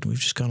have died, and we've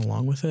just gone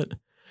along with it.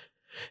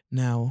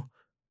 Now,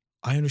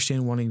 I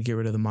understand wanting to get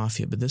rid of the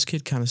Mafia, but this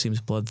kid kind of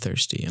seems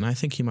bloodthirsty, and I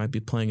think he might be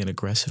playing an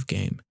aggressive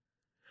game.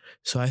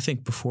 So I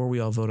think before we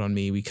all vote on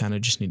me, we kind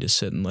of just need to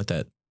sit and let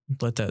that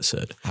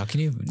sit. How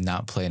can you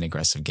not play an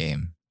aggressive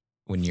game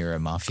when you're a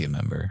Mafia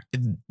member?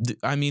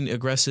 I mean,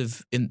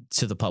 aggressive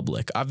to the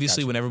public.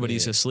 Obviously, when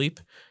everybody's asleep,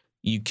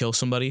 you kill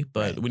somebody.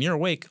 But when you're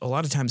awake, a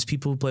lot of times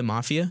people who play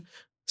Mafia,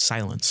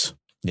 silence.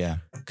 Yeah.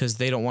 Because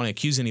they don't want to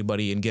accuse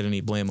anybody and get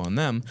any blame on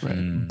them.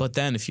 Right. But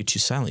then if you're too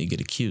silent, you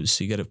get accused.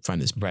 So you got to find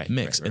this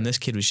mix. Right. And this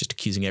kid was just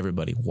accusing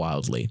everybody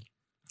wildly.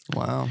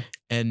 Wow.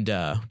 And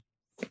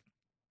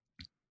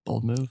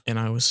bold move. And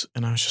I was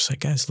just like,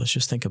 guys, let's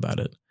just think about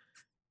it.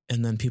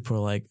 And then people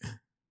were like,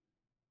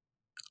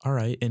 all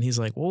right. And he's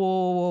like,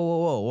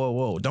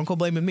 whoa. Don't go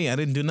blaming me. I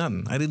didn't do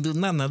nothing. I didn't do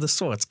nothing of the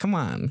sorts. Come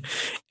on.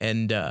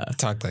 And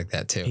talked like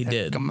that too. He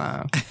did. Come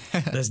on.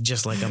 That's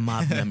just like a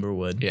mob member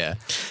would. Yeah.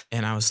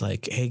 And I was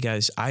like, hey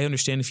guys, I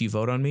understand if you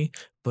vote on me,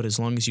 but as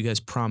long as you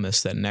guys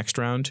promise that next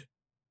round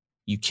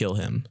you kill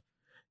him.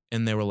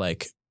 And they were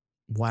like,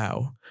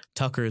 wow,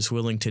 Tucker is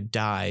willing to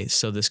die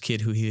so this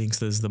kid who he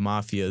thinks is the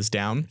Mafia is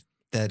down.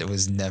 That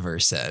was never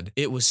said.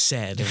 It was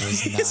said. It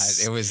was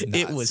not. It was not.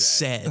 It was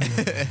said.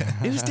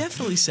 It was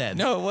definitely said.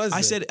 No, it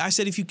wasn't. I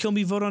said, if you kill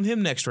me, vote on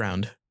him next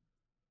round.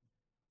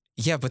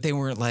 Yeah, but they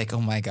weren't like,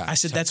 oh my God. I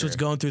said, Tucker, that's what's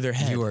going through their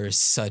head. You are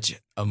such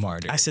a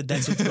martyr. I said,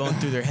 that's what's going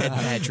through their head,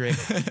 Patrick.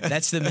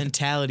 That's the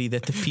mentality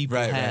that the people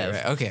have.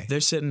 Right. Okay.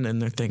 They're sitting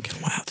and they're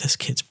thinking, wow, this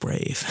kid's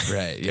brave.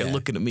 Right. They're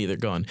looking at me. They're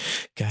going,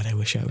 God, I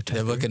wish I would.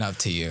 They're looking up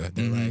to you.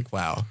 They're like,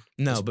 wow.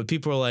 No, but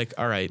people are like,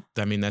 all right.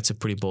 I mean, that's a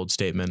pretty bold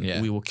statement.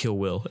 Yeah. We will kill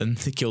Will. And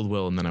they killed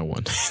Will and then I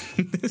won.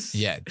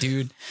 Yeah,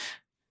 dude.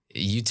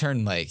 you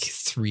turned like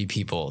 3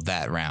 people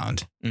that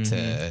round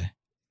Mhm.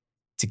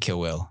 to kill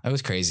Will. That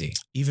was crazy.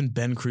 Even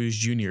Ben Cruz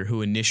Jr.,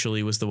 who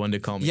initially was the one to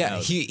call me Yeah,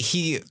 out.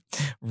 he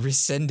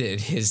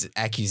rescinded his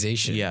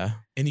accusation. Yeah.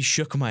 And he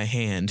shook my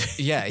hand.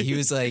 Yeah, he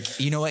was like,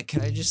 you know what?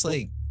 Can I just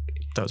like,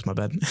 That was my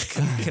bad.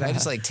 can I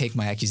just like take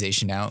my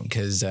accusation out?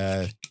 Because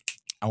I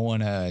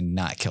want to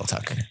not kill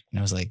Tucker. And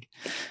I was like,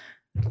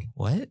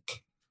 what?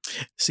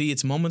 See,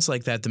 it's moments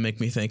like that make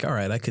me think, all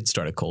right, I could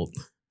start a cult.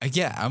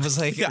 Yeah, I was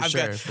like, I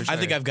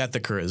think sure. I've got the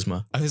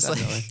charisma. I was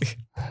Definitely.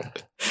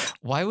 like,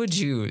 why would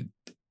you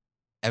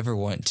ever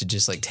want to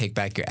just like take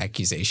back your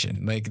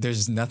accusation? Like,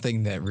 there's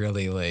nothing that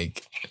really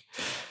like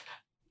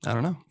I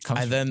don't know.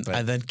 comes I from it,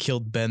 then but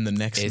killed Ben the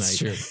next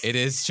it's night. true. It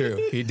is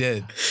true. He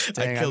did.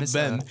 Dang, I I killed missed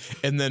Ben, that.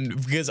 and then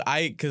because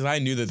I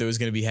knew that there was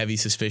going to be heavy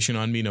suspicion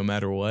on me no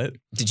matter what.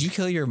 Did you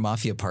kill your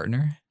mafia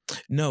partner?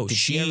 No, Did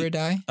she ever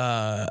die?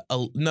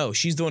 No,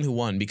 she's the one who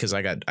won because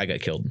I got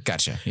killed.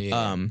 Gotcha.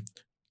 Yeah.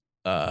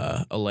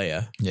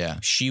 Alea. Yeah.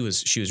 She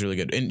was really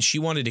good, and she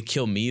wanted to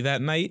kill me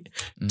that night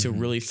to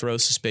Mhm. really throw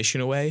suspicion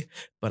away.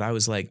 But I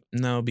was like,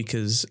 no,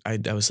 because I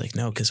was like,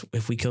 no, because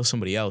if we kill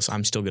somebody else,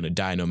 I'm still gonna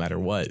die no matter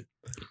what.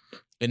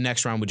 And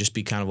next round would just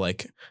be kind of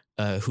like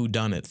a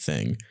whodunit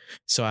thing.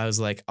 So I was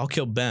like, I'll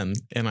kill Ben,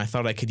 and I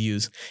thought I could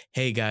use,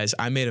 hey guys,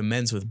 I made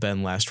amends with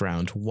Ben last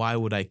round. Why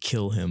would I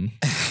kill him?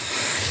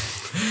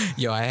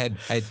 Yo, I had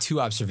 2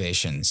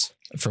 observations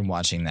from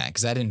watching that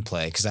because I didn't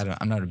play because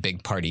I'm not a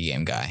big party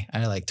game guy.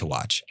 I like to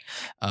watch.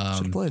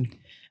 Should have played.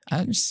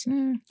 I just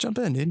Jump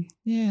in, dude.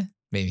 yeah,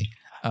 maybe.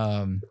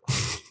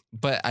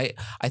 But I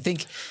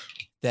think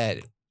that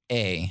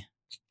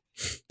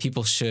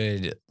people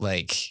should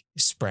like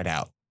spread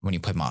out when you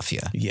play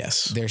Mafia.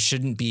 Yes. There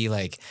shouldn't be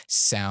like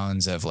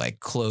sounds of like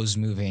clothes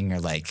moving or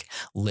like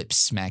lip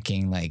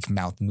smacking, like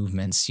mouth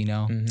movements, you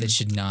know? Mhm. It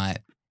should not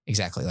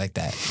exactly like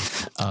that.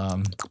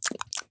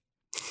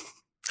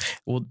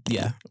 Well,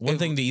 yeah. One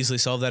thing to easily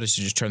solve that is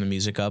to just turn the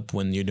music up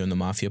when you're doing the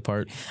Mafia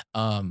part.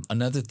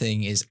 Another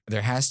thing is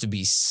there has to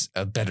be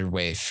a better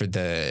way for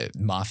the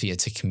Mafia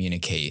to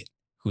communicate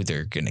who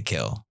they're going to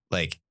kill.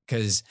 Like,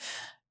 because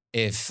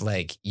if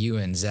like you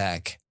and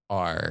Zach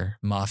are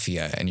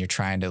Mafia and you're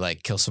trying to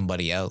like kill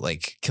somebody out,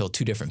 like kill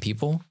 2 different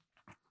people,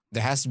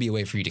 there has to be a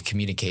way for you to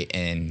communicate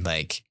and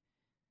like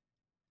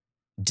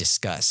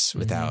discuss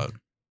without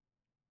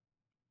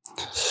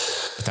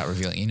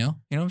revealing, you know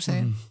what I'm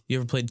saying? You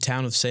ever played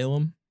Town of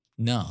Salem?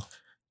 No.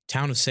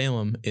 Town of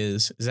Salem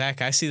is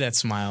Zach. I see that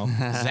smile.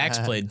 Zach's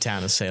played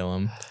Town of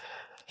Salem.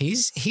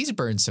 He's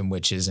burned some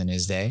witches in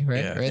his day,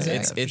 right? Yeah. Right,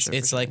 Zach?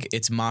 It's like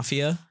it's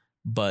Mafia,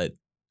 but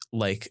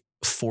like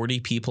 40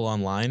 people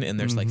online, and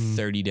there's like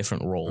 30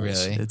 different roles.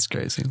 Really? It's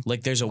crazy.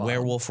 Like there's a Wow.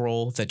 werewolf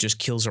role that just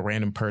kills a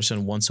random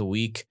person once a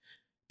week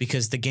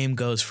because the game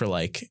goes for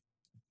like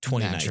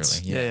 20 nights.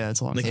 Naturally, Yeah,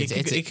 it's a long Like time.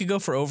 it could go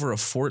for over a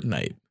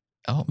fortnight.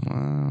 Oh,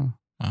 Wow.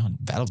 wow,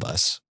 battle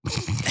bus.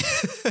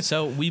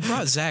 So we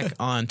brought Zach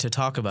on to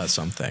talk about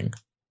something,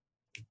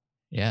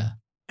 Yeah.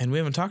 and we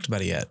haven't talked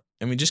about it yet.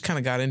 And we just kind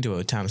of got into it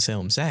with Town of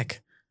Salem.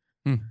 Zach,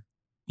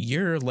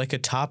 you're like a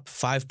top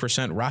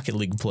 5% Rocket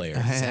League player.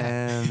 I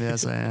am.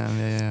 Yes, I am.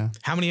 Yeah.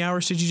 How many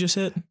hours did you just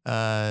hit?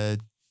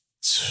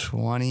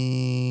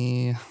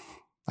 20,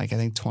 like I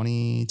think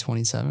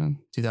 2027.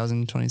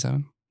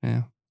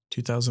 Yeah.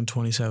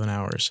 2,027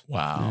 hours.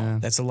 Wow. Yeah.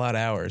 That's a lot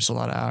of hours. It's a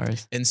lot of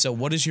hours. And so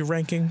what is your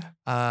ranking?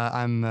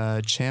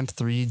 I'm champ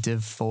 3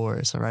 div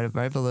 4. So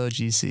right below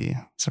GC.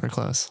 Super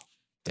close.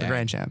 The Damn.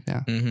 grand champ.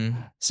 Yeah. Mm-hmm.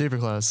 Super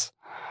close.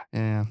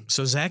 Yeah.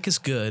 So Zach is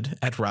good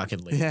at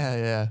Rocket League.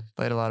 Yeah.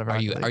 Played a lot of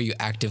Rocket League. Are you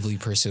actively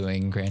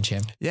pursuing Grand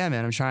Champ? Yeah,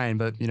 man, I'm trying,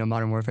 but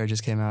Modern Warfare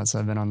just came out, so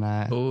I've been on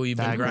that. Oh, you've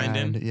been That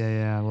grinding? grind.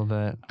 Yeah, a little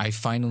bit. I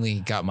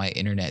finally got my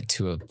internet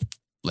to a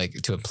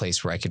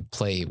place where I could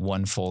play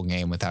one full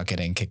game without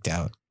getting kicked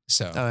out.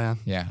 So Oh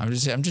yeah. I'm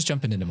just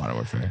jumping into Modern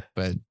Warfare,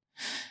 but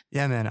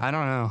Yeah, man. I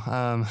don't know.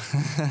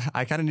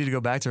 I kind of need to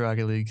go back to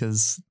Rocket League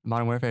because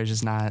Modern Warfare is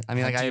just not. I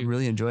mean, How'd I you-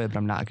 really enjoy it, but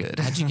I'm not good.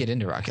 how'd you get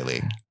into Rocket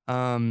League?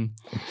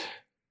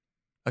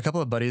 A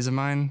couple of buddies of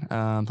mine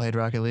played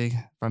Rocket League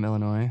from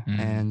Illinois, Mhm.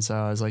 and so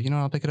I was like,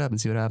 I'll pick it up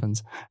and see what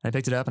happens. And I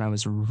picked it up, and I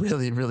was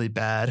really, really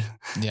bad.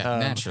 Yeah,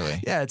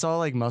 naturally. Yeah, it's all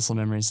like muscle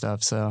memory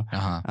stuff. So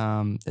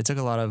it took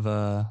a lot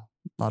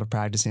of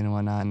practicing and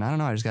whatnot. And I don't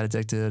know, I just got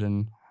addicted.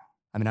 And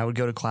I mean, I would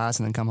go to class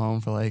and then come home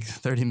for like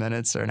 30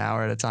 minutes or an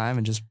hour at a time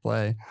and just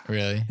play.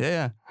 Really?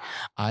 Yeah.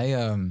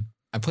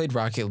 I played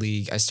Rocket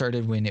League. I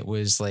started when it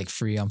was like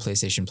free on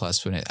PlayStation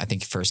Plus when I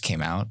think it first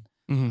came out.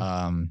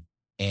 Mhm.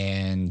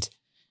 And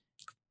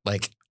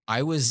like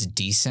I was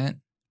decent,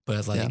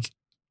 but like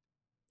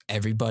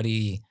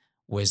everybody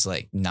was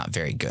like not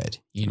very good,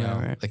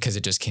 Right. because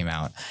it just came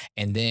out.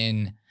 And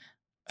then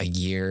a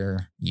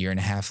year and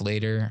a half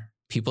later,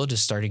 people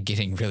just started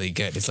getting really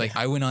good. It's like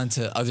I went on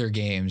to other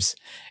games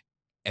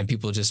and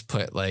people just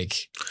put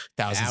like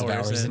thousands of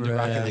hours into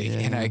Right, Rocket League.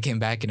 And yeah. I came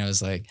back and I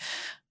was like,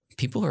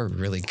 people are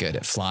really good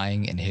at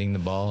flying and hitting the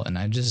ball. And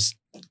I just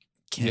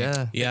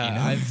kick.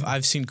 Yeah,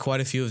 I've seen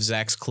quite a few of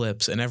Zach's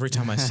clips, and every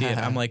time I see it,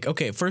 I'm like,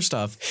 okay, first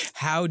off,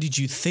 how did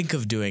you think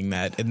of doing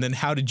that? And then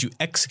how did you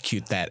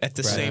execute that at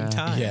the same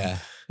time? Yeah.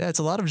 Yeah, it's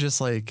a lot of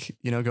just like,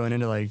 going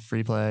into like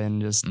free play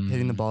and just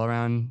hitting the ball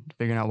around,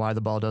 figuring out why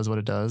the ball does what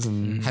it does.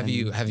 And have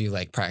you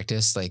like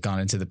practiced, like gone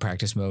into the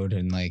practice mode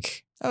and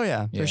like? Oh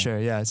yeah, for sure.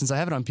 Yeah, since I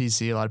have it on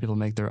PC, a lot of people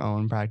make their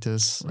own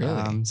practice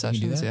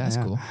sessions. Yeah, that's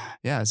cool.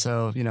 Yeah,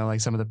 so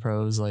like some of the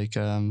pros, like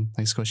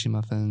Squishy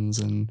Muffins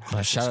and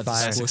shout out to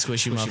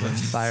Squishy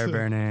Muffins,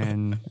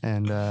 Fireburner,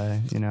 and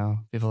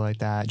people like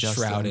that.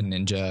 Shroud and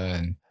Ninja,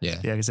 and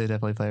because they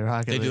definitely play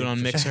Rocket League. They do it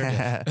on Mixer.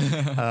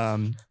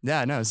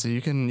 So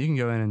you can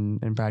go in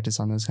and practice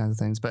on those kinds of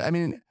things. But I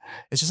mean,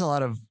 it's just a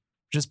lot of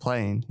just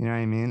playing. You know what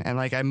I mean? And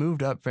like I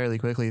moved up fairly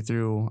quickly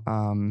through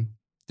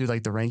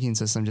like the ranking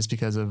system just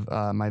because of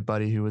my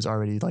buddy who was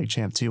already like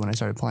champ 2 when I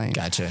started playing.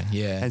 Gotcha.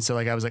 Yeah. And so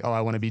like I was like, oh, I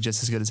want to be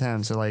just as good as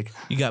him. So like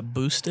you got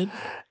boosted?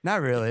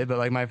 Not really, but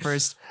like my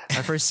first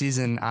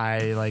season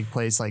I like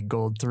placed like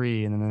gold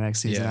 3, and then the next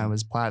season I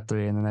was plat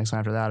 3, and the next one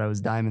after that I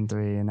was diamond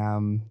 3, and now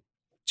I'm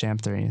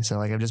champ 3. So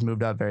like I've just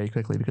moved up very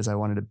quickly because I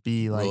wanted to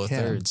be like Low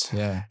him. Thirds.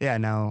 Yeah. Yeah,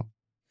 now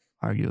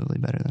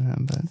arguably better than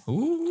him, but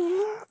Ooh.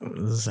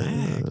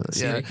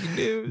 Zach.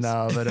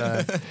 No, but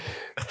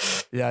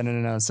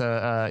no. So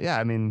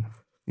I mean,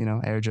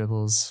 air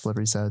dribbles, flip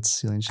resets,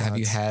 ceiling shots. Have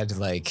you had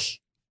like?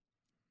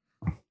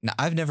 Now,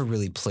 I've never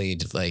really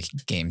played like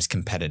games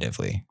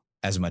competitively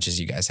as much as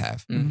you guys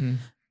have. Mm-hmm.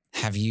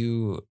 Have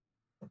you?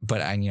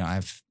 But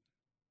I've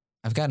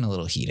gotten a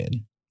little heated.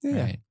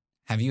 Yeah. Right?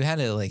 Have you had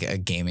a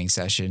gaming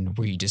session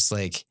where you just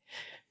like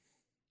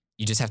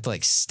you just have to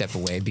like step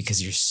away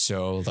because you're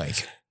so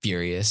like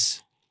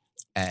furious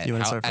at you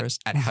want to start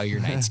first? At how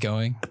your night's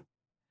going?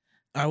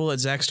 I will let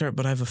Zach start,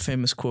 but I have a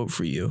famous quote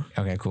for you.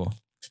 Okay, cool.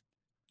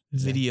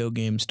 Video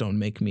games don't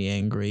make me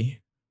angry.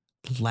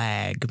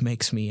 Lag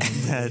makes me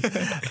angry.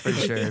 For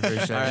sure.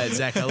 All right,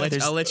 Zach, I'll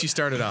let you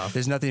start it off.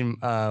 There's nothing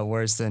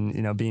worse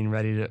than being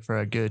ready for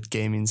a good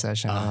gaming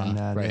session and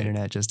the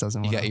internet just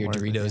doesn't want to work. You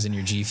got your Doritos and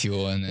your G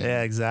Fuel and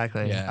yeah,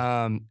 exactly.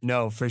 Yeah.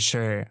 No, for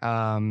sure.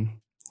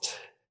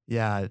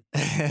 Yeah,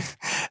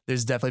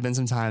 there's definitely been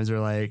some times where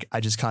like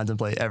I just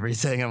contemplate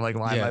everything. I'm like,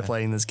 why am I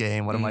playing this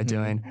game? What am I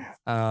doing?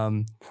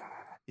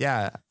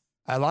 Yeah,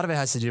 a lot of it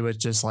has to do with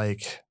just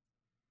like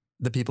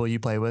the people you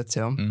play with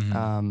too.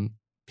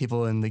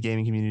 People in the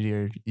gaming community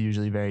are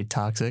usually very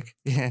toxic.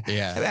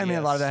 Yeah. I mean,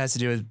 a lot of that has to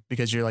do with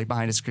because you're like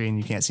behind a screen,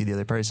 you can't see the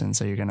other person,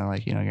 so you're gonna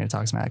like you're gonna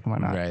talk smack and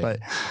whatnot. Right. But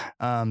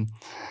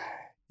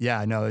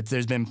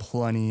there's been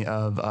plenty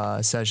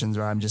of sessions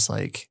where I'm just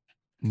like,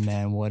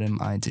 man, what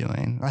am I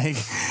doing? Like,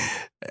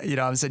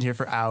 I'm sitting here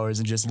for hours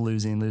and just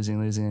losing.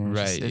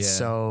 It's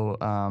so,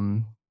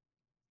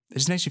 it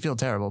just makes you feel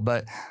terrible.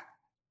 But,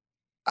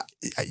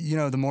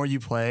 the more you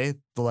play,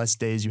 the less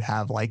days you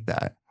have like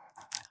that.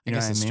 You I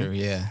guess know it's what I mean?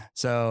 true. Yeah.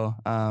 So,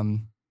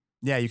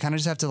 you kind of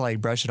just have to like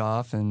brush it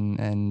off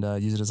and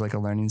use it as like a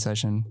learning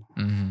session.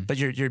 But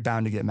you're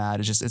bound to get mad.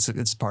 It's just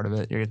it's part of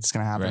it. It's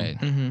gonna happen. Right.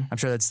 I'm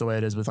sure that's the way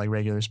it is with like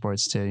regular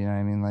sports too. You know what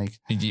I mean? Like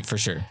for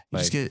sure.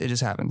 Like, it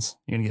just happens.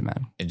 You're gonna get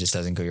mad. It just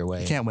doesn't go your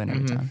way. You can't win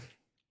every time.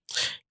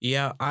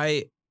 Yeah,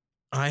 I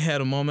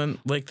had a moment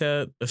like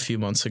that a few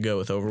months ago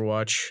with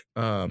Overwatch.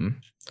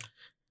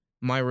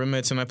 My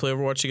roommates and I play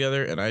Overwatch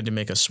together, and I had to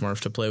make a Smurf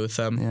to play with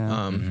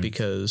them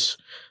because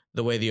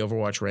the way the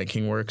Overwatch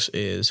ranking works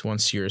is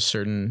once you're a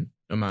certain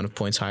amount of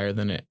points higher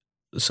than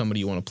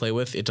somebody you want to play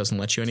with, it doesn't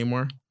let you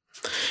anymore.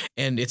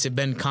 And it's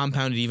been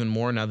compounded even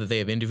more now that they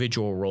have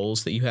individual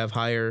roles that you have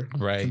higher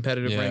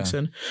competitive ranks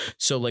in.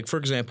 So like, for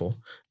example,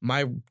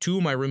 two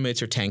of my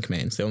roommates are tank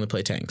mains. They only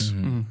play tanks.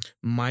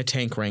 My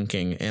tank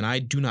ranking, and I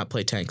do not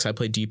play tanks. I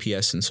play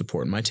DPS and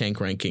support. My tank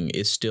ranking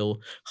is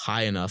still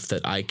high enough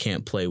that I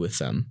can't play with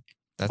them.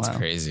 That's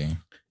crazy.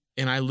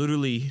 And I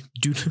literally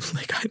do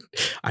like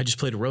I just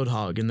played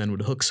Roadhog and then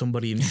would hook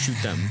somebody and shoot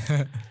them.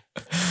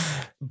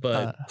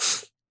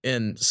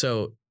 And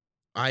so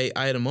I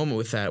had a moment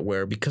with that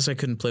where because I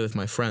couldn't play with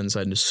my friends, I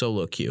had to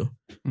solo queue.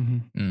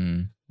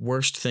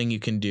 Worst thing you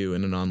can do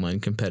in an online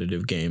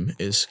competitive game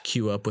is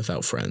queue up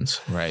without friends.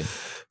 Right.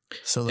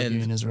 Solo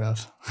queuing is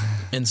rough.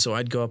 And so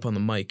I'd go up on the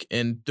mic.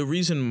 And the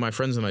reason my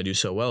friends and I do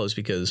so well is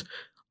because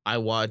I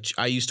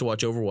used to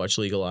watch Overwatch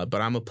League a lot,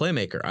 but I'm a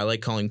playmaker. I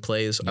like calling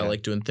plays. I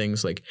like doing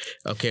things like,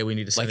 okay, we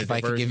need to send like if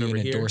I could give you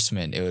an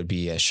endorsement, it would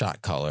be a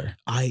shot caller.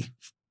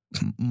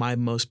 My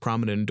most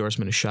prominent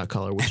endorsement is shot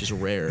caller, which is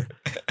rare.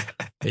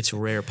 It's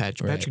rare,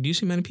 Patrick. Right. Patrick, do you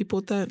see many people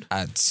with that?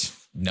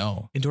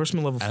 No.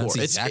 Endorsement level 4. I don't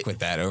see Zach with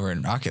that over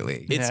in Rocket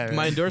League.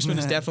 My endorsement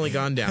has definitely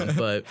gone down,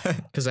 but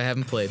because I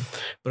haven't played.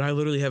 But I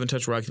literally haven't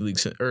touched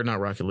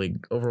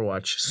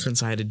Overwatch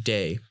since I had a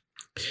day.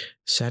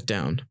 Sat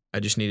down. I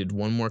just needed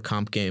one more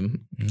comp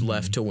game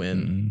left to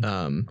win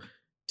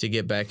to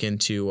get back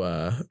into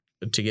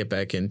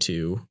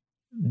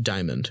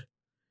Diamond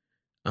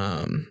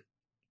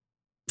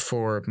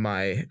for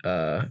my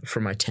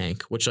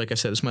tank, which like I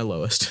said is my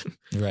lowest.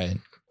 Right.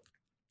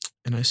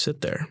 And I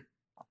sit there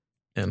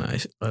and I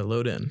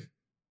load in,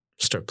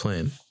 start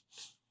playing,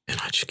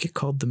 and I just get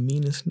called the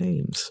meanest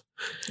names.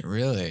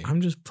 Really?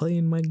 I'm just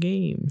playing my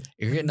game.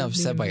 You're getting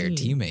upset by your mean.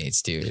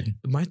 teammates, dude.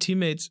 My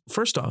teammates,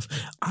 first off,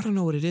 I don't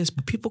know what it is,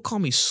 but people call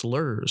me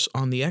slurs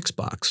on the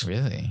Xbox.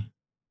 Really?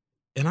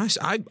 And I It's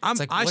like,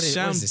 what is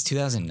this,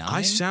 2009?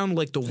 I sound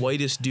like the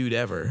whitest dude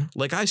ever.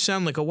 Like I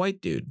sound like a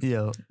white dude.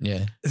 Yo.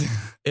 Yeah.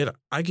 And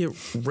I get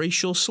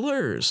racial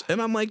slurs. And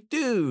I'm like,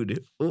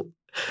 dude,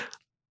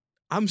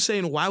 I'm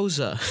saying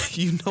wowza.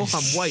 You know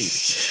I'm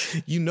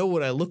white. You know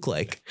what I look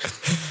like.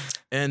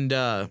 And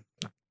I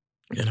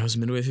was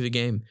midway through the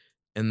game.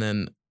 And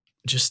then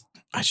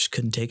I just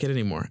couldn't take it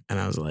anymore. And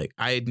I was like,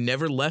 I had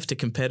never left a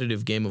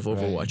competitive game of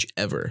Overwatch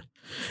ever.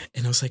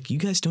 And I was like, you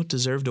guys don't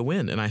deserve to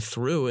win. And I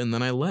threw and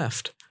then I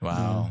left.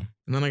 Wow.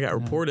 And then I got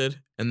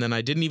reported. And then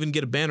I didn't even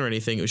get a ban or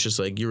anything. It was just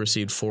like, you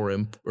received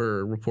 4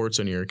 reports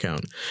on your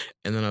account.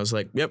 And then I was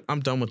like, yep,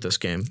 I'm done with this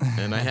game.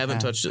 And I haven't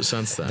touched it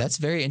since then. That's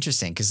very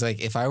interesting. Because like,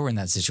 if I were in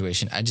that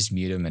situation, I'd just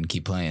mute him and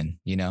keep playing,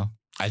 you know?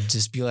 I'd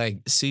just be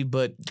like, see,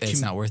 but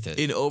it's not worth it.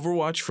 In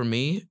Overwatch, for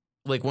me,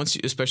 like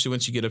especially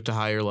once you get up to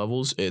higher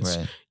levels, it's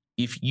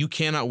if you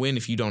cannot win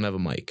if you don't have a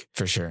mic.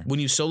 For sure. When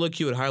you solo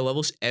queue at higher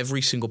levels,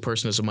 every single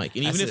person has a mic,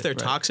 and even if they're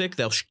toxic,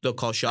 they'll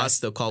call shots,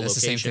 they'll call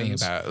locations. That's the same thing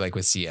about like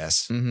with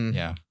CS. Mm-hmm.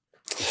 Yeah.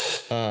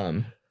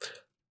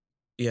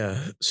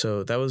 Yeah.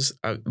 So that was,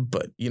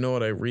 but you know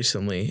what? I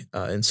recently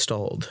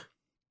installed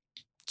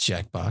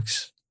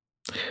Jackbox.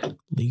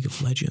 League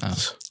of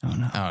Legends. Oh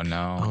no. Oh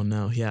no. Oh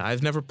no. Yeah,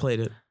 I've never played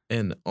it,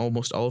 and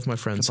almost all of my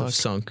friends have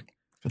sunk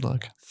Good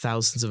luck.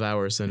 thousands of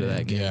hours into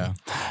that game. Yeah.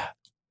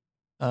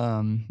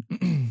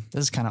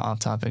 This is kind of off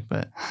topic,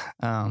 but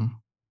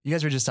you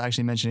guys were just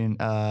actually mentioning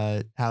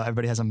how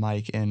everybody has a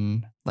mic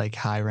in like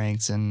high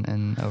ranks and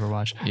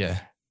Overwatch. Yeah.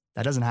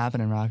 That doesn't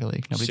happen in Rocket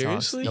League. Nobody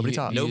Seriously? talks. Nobody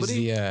talks.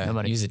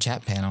 Nobody? Use the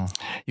chat panel.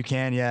 You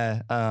can,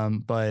 yeah.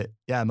 But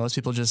yeah, most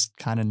people just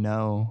kind of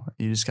know.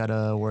 You just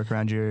gotta work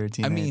around your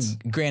teammates. I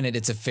mean, granted,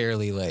 it's a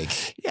fairly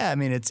like. Yeah, I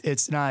mean,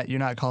 it's not. You're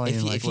not calling.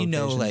 If you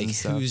know like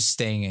who's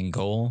staying in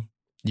goal,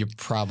 you're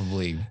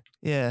probably.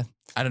 Yeah.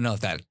 I don't know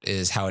if that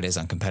is how it is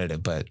on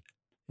competitive, but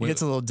it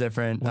gets a little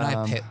different.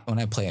 When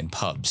I play in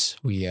pubs,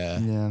 we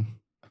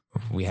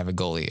have a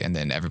goalie and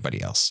then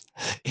everybody else.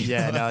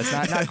 Yeah, no, it's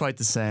not quite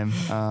the same.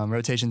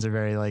 Rotations are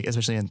very like,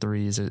 especially in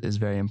threes, is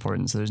very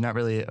important. So there's not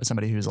really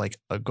somebody who's like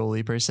a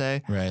goalie per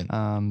se. Right.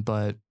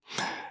 But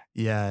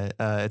yeah,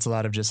 it's a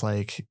lot of just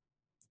like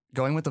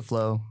going with the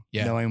flow.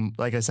 Yeah. Knowing,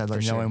 like I said,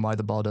 like knowing why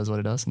the ball does what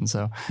it does, and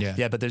so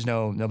yeah. But there's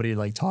nobody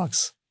like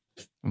talks.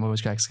 What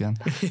was cracks again?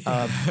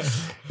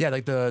 Yeah,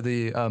 like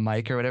the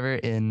mic or whatever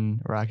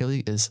in Rocket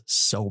League is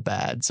so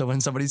bad. So when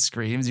somebody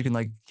screams, you can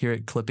like hear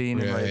it clipping.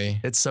 Really? And,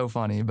 like, it's so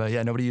funny. But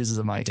yeah, nobody uses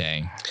a mic.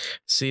 Dang.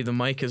 See, the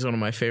mic is one of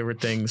my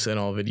favorite things in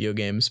all video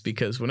games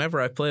because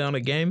whenever I play on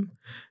a game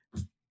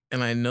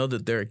and I know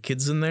that there are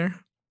kids in there,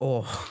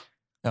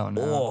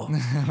 no.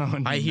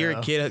 I hear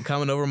a kid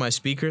coming over my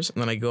speakers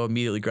and then I go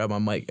immediately grab my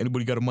mic.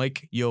 Anybody got a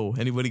mic? Yo,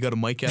 anybody got a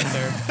mic out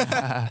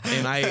there?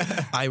 And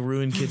I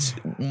ruin kids.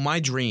 My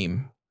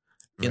dream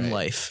in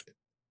life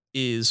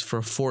is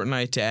for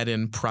Fortnite to add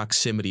in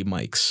proximity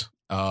mics.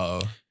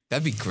 Oh,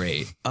 that'd be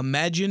great.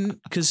 Imagine,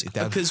 because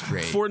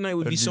Fortnite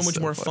would be so much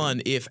more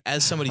fun if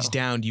as somebody's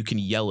downed, you can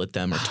yell at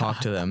them or talk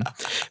to them.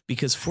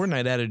 Because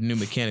Fortnite added a new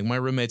mechanic. My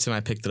roommates and I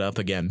picked it up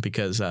again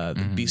because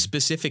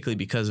specifically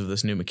because of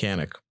this new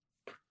mechanic.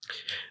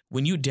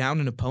 When you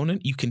down an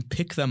opponent, you can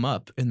pick them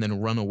up and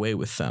then run away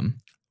with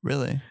them.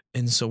 Really?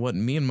 And so what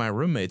me and my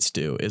roommates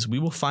do is we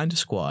will find a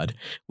squad,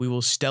 we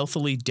will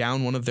stealthily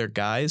down one of their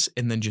guys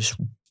and then just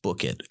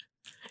book it.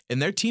 And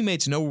their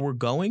teammates know where we're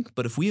going,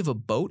 but if we have a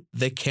boat,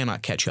 they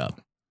cannot catch up.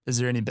 Is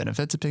there any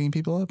benefit to picking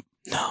people up?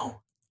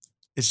 No.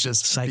 It's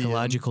just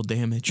psychological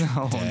damage.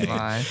 Oh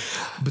my.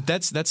 But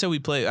that's how we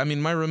play. I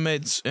mean, my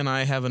roommates and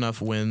I have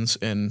enough wins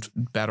in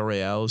battle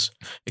royales,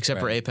 except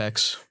for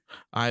Apex.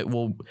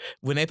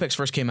 When Apex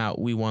first came out,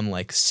 we won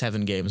like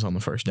 7 games on the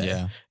first day.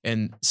 Yeah.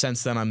 And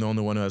since then, I'm the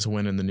only one who has a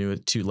win in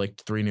the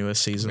 3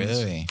 newest seasons.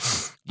 Really?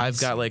 I've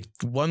got like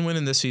 1 win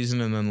in this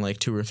season and then like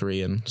 2 or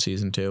 3 in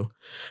season 2.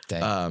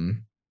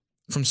 Dang.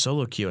 From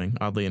solo queuing,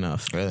 oddly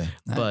enough. Really?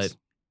 Nice. But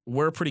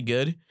we're pretty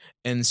good.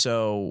 And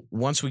so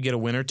once we get a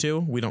win or 2,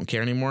 we don't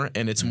care anymore.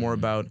 And it's more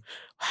about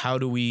how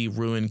do we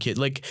ruin kids?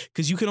 Like,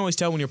 because you can always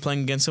tell when you're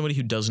playing against somebody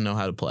who doesn't know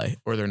how to play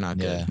or they're not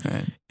good. Yeah.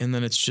 Right. And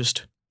then it's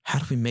just, how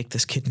do we make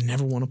this kid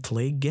never want to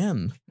play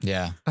again?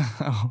 Yeah.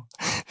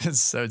 It's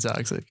so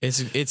toxic.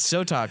 It's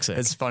so toxic.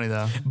 It's funny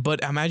though.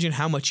 But imagine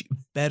how much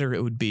better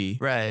it would be.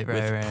 Right.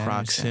 With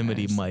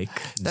proximity mic.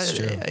 That's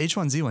true.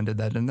 H1Z1 did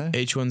that, didn't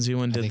they?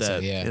 H1Z1 did that. So,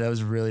 yeah, that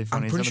was really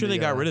funny. I'm pretty sure they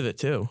got rid of it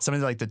too. Some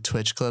of the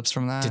Twitch clips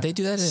from that. Did they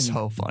do that?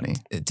 So funny.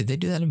 Did they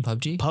do that in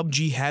PUBG?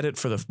 PUBG had it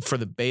for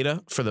the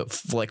beta for the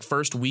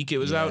first week it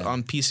was out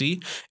on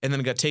PC, and then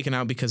it got taken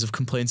out because of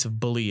complaints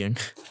of bullying.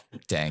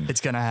 Dang. It's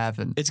gonna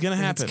happen. It's gonna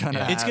happen.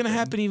 It's gonna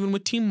happen even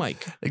with Team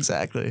Mic.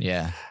 Exactly.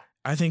 Yeah.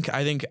 I think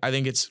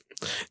it's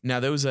now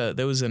there was a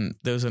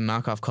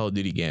knockoff Call of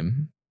Duty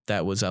game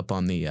that was up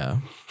on the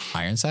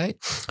Iron Sight?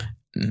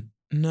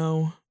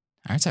 No.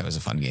 Iron Sight was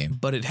a fun game.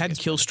 But it had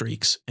kill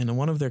streaks, and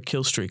one of their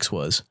kill streaks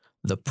was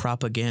the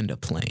propaganda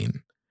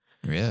plane.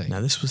 Really? Now,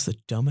 this was the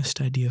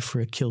dumbest idea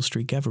for a kill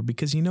streak ever,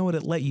 because you know what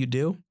it let you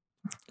do?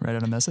 Write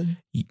out a message?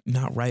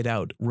 Not write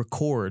out,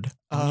 record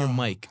on your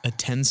mic a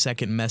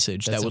 10-second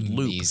message that would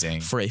amazing.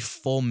 loop for a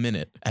full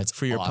minute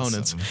for your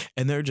opponents.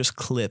 And there are just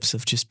clips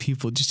of just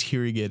people just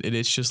hearing it. And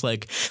it's just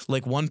like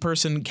one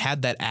person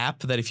had that app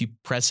that if you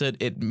press it,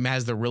 it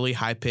has the really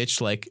high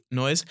pitched like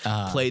noise,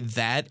 played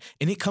that,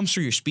 and it comes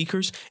through your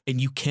speakers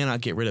and you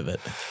cannot get rid of it.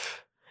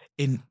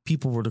 And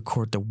people would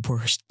record the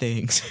worst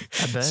things.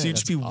 I bet. So you'd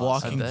just be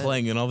walking,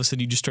 playing, and all of a sudden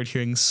you just start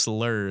hearing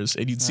slurs,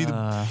 and you'd see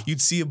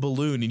a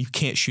balloon, and you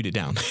can't shoot it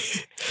down.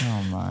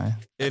 Oh my!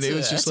 And it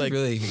was just like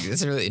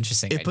that's a really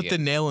interesting. It put the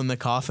nail in the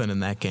coffin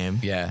in that game.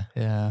 Yeah.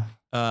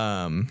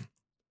 Hey,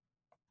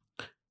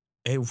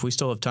 if we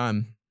still have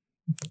time,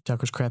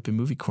 Tucker's Crappy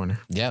Movie Corner.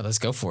 Yeah, let's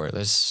go for it.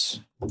 Let's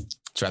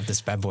wrap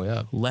this bad boy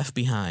up. Left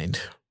Behind,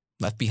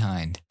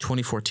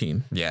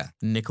 2014. Yeah.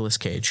 Nicolas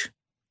Cage.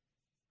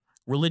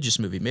 Religious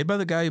movie made by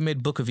the guy who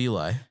made Book of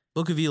Eli.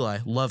 Book of Eli,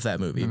 love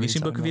that movie. Have you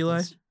seen Book of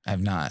Eli? I have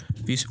not.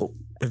 Have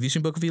you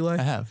seen Book of Eli?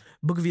 I have.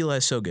 Book of Eli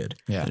is so good.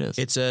 Yeah, it is.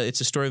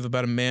 It's a story of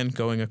about a man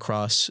going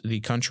across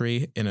the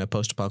country in a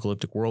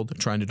post-apocalyptic world,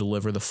 trying to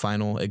deliver the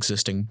final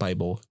existing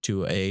Bible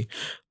to a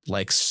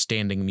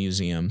standing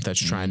museum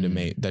that's trying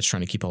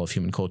to keep all of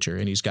human culture,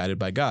 and he's guided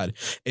by God.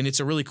 And it's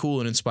a really cool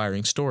and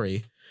inspiring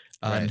story.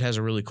 And it has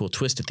a really cool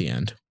twist at the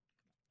end.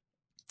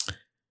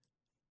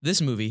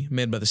 This movie,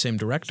 made by the same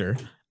director,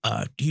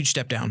 huge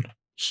step down.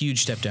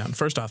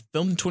 First off,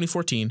 filmed in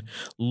 2014,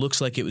 looks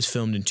like it was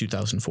filmed in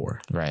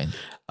 2004. Right.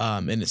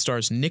 And it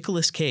stars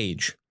Nicolas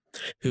Cage,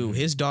 who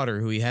his daughter,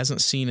 who he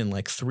hasn't seen in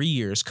 3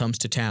 years, comes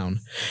to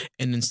town.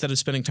 And instead of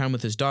spending time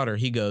with his daughter,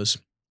 he goes,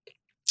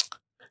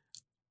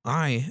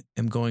 I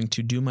am going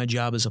to do my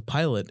job as a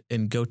pilot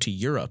and go to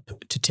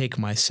Europe to take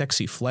my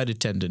sexy flight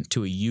attendant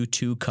to a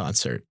U2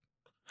 concert.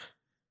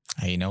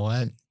 Hey, you know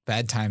what?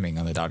 Bad timing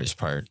on the daughter's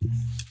part.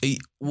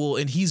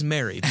 And he's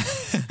married.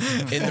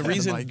 And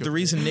the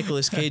reason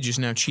Nicolas Cage is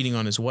now cheating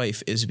on his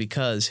wife is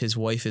because his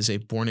wife is a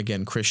born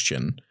again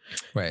Christian.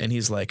 Right. And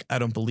he's like, I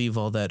don't believe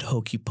all that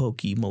hokey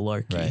pokey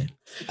malarkey. Right.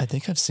 I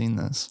think I've seen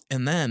this.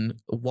 And then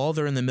while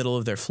they're in the middle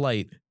of their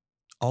flight,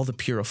 all the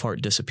pure of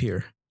heart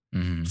disappear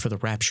for the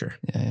rapture.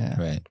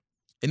 Yeah. Right.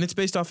 And it's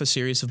based off a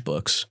series of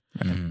books.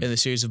 And the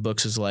series of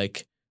books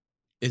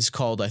is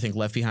called, I think,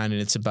 Left Behind,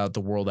 and it's about the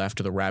world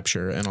after the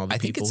rapture and all the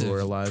people who are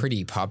alive.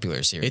 Pretty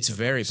popular series. It's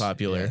very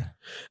popular.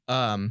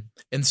 Yeah.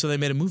 And so they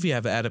made a movie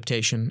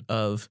adaptation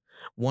of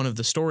one of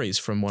the stories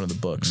from one of the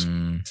books.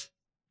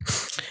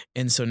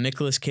 And so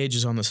Nicolas Cage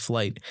is on this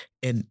flight,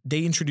 and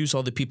they introduce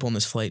all the people on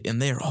this flight,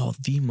 and they are all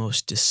the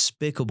most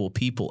despicable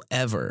people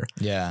ever.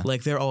 Yeah.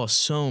 They're all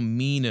so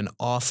mean and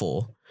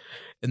awful.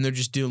 And they're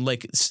just doing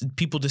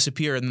people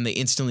disappear, and then they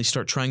instantly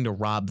start trying to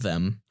rob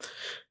them.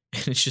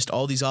 And it's just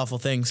all these awful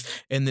things.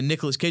 And then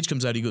Nicolas Cage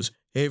comes out. He goes,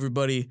 hey,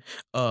 everybody,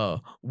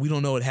 we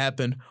don't know what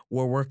happened.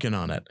 We're working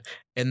on it.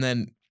 And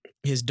then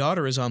his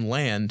daughter is on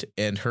land,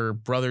 and her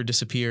brother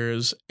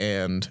disappears,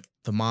 and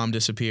the mom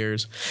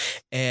disappears.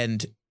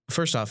 And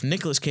first off,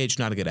 Nicolas Cage,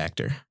 not a good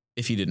actor,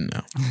 if you didn't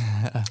know.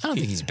 I don't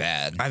think he's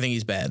bad. I think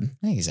he's bad.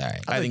 I think he's all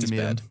right. I think he's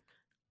bad.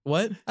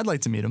 What? I'd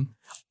like to meet him.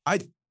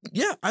 I'd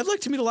like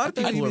to meet a lot of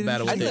people who are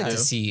bad at what they do. I'd like to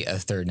see a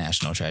third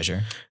National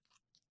Treasure.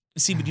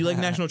 See, but do you like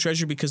National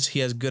Treasure because he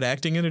has good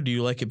acting in it, or do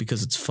you like it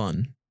because it's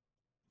fun?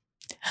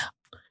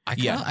 I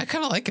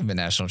kind of like him in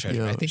National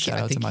Treasure. I think shout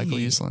out to Michael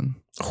Uslan.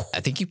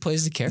 I think he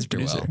plays the character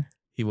well.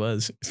 He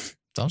was. That's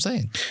what I'm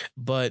saying.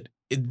 But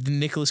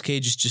Nicolas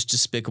Cage is just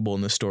despicable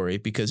in this story,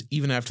 because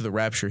even after the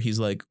rapture,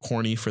 he's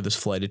horny for this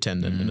flight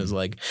attendant and is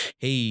like,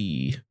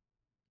 hey,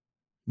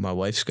 my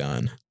wife's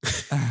gone.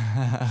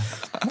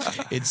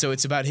 And so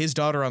it's about his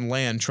daughter on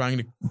land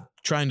trying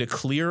to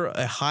clear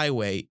a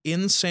highway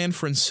in San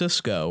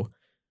Francisco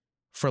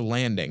for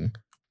landing.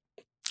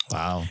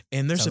 Wow.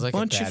 And there's a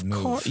bunch of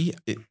cars.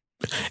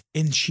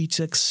 And she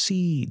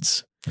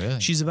succeeds. Really?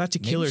 She's about to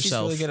kill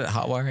herself. She's really good at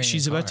hot wiring.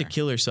 She's about to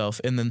kill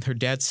herself, and then her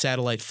dad's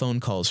satellite phone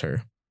calls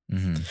her.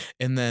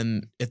 And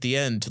then at the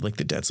end,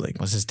 the dad's like,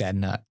 was his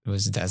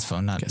dad's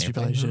phone not? Guess you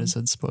probably should have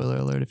said spoiler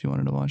alert if you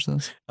wanted to watch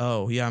this.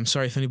 Oh yeah, I'm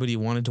sorry if anybody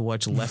wanted to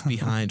watch Left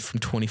Behind from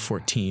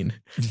 2014.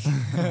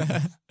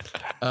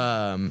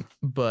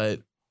 But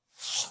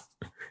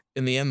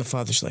in the end, the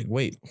father's like,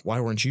 wait, why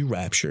weren't you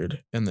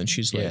raptured? And then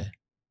she's like,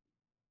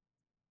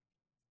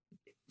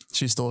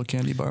 she stole a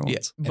candy bar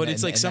once. Yeah, but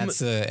it's that's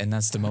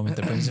the moment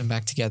that brings them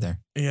back together.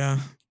 Yeah.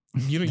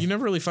 You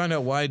never really find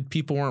out why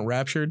people weren't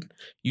raptured.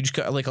 You just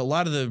got a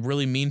lot of the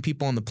really mean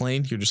people on the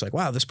plane. You're just like,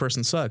 wow, this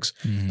person sucks.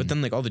 But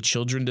then all the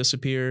children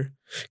disappear.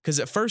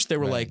 Because at first they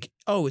were like,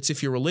 oh, it's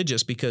if you're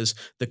religious, because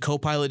the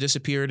co-pilot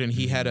disappeared and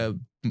he had a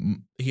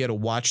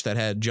watch that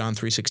had John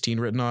 3:16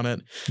 written on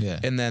it.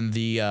 Yeah. And then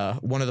the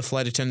one of the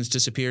flight attendants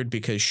disappeared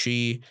because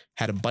she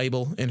had a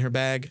Bible in her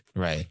bag.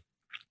 Right.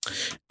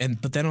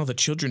 But then all the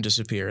children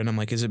disappear, and I'm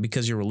like, is it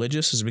because you're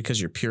religious? Is it because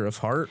you're pure of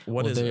heart?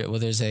 What is it? Well,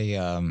 there's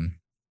a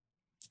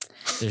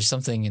There's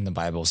something in the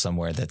Bible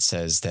somewhere that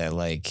says that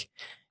like,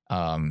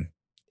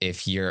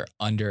 if you're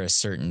under a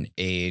certain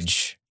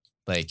age,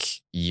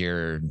 like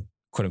you're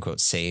quote unquote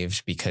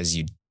saved because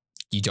you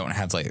don't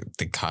have like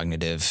the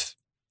cognitive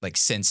like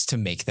sense to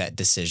make that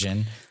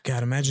decision.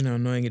 God, imagine how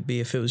annoying it'd be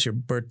if it was your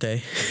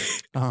birthday.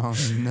 Oh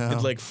no!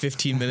 And like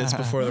 15 minutes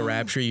before the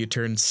rapture, you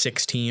turn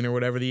 16 or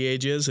whatever the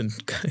age is, and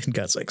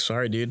God's like,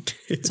 "Sorry, dude,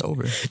 It's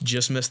over.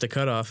 Just missed the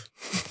cutoff."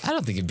 I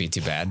don't think it'd be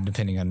too bad,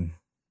 depending on.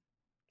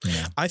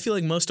 Yeah. I feel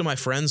like most of my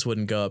friends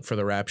wouldn't go up for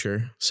the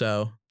rapture,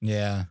 so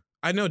Yeah.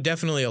 I know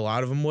definitely a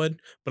lot of them would,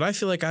 but I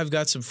feel like I've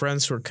got some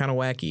friends who are kind of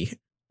wacky,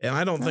 and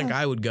I don't think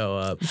I would go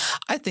up.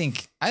 I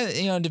think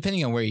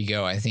depending on where you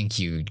go, I think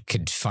you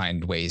could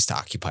find ways to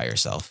occupy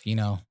yourself. You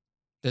know,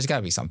 there's got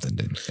to be something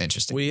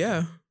interesting. Well,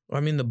 yeah. I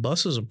mean, the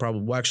buses will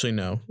probably. Well, actually,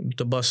 no.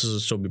 The buses will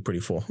still be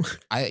pretty full.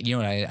 You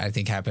know what I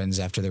think happens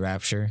after the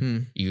rapture?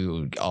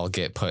 You all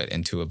get put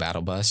into a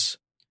battle bus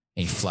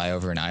and you fly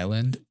over an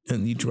island.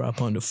 And you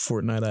drop onto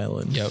Fortnite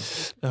Island. Yep.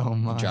 Oh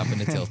my! Drop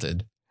into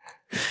Tilted.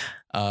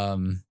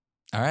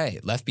 All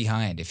right, Left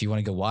Behind. If you want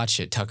to go watch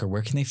it, Tucker,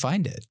 where can they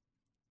find it?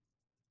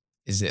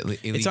 Is it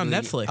illegally? It's on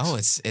Netflix. Oh,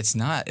 it's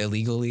not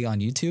illegally on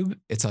YouTube.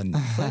 It's on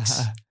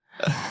Netflix.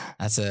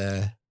 That's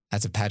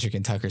a Patrick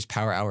and Tucker's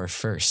Power Hour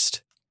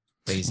first.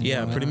 Ladies and Yeah,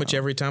 gentlemen. pretty much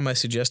every time I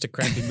suggest a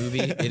crappy movie,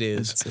 it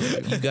is.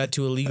 You got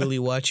to illegally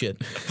watch it.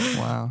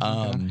 Wow.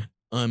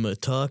 I'm a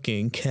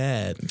talking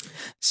cat.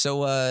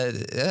 So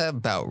that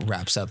about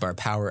wraps up our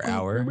Power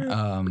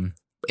Hour.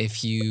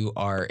 If you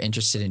are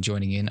interested in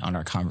joining in on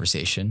our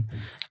conversation,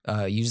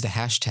 use the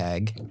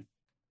hashtag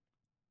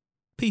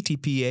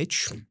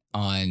PTPH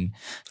on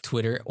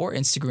Twitter or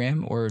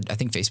Instagram, or I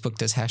think Facebook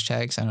does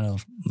hashtags. I don't know.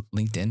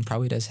 LinkedIn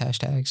probably does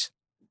hashtags.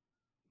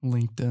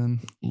 LinkedIn.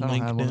 I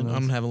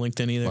don't have a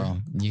LinkedIn either.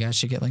 Well, you guys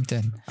should get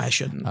LinkedIn. I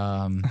shouldn't.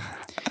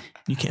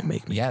 You can't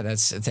make me. Yeah,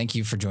 thank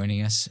you for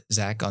joining us,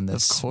 Zach, on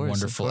this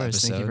wonderful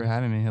episode. Thank you for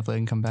having me. Hopefully I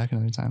can come back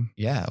another time.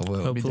 Yeah,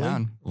 I'll be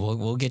down.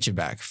 We'll get you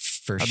back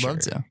for I'd sure. love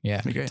to. Yeah,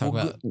 That'd be great. talk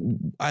about.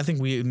 I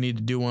think we need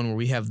to do one where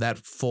we have that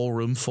full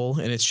room full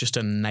and it's just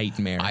a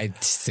nightmare. I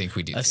think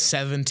we do. A too.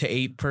 7 to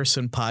 8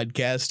 person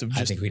podcast of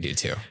just. I think we do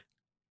too.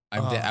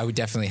 I would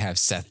definitely have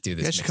Seth do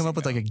this. You guys should come up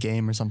with like a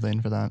game or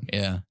something for that.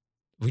 Yeah,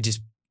 we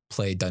just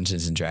play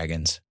Dungeons and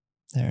Dragons,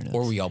 There it is.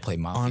 or we all play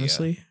Mafia.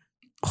 Honestly,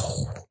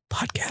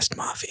 podcast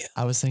mafia.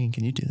 I was thinking,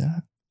 can you do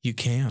that? You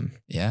can.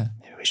 Yeah.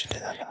 Maybe we should do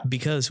that now.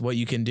 Because what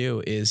you can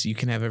do is you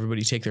can have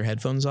everybody take their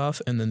headphones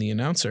off and then the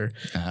announcer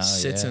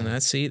sits in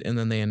that seat and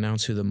then they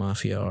announce who the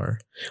mafia are.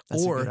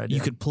 That's a good Or idea.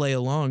 you could play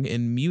along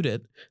and mute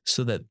it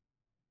so that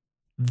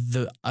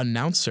the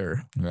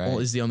announcer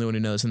is the only one who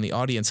knows and the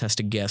audience has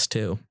to guess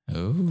too.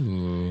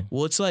 Ooh.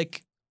 Well, it's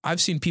like I've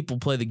seen people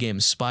play the game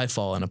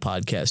Spyfall in a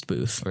podcast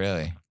booth.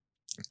 Really?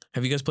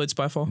 Have you guys played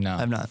Spyfall? No.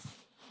 I'm not.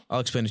 I'll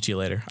explain it to you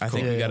later. I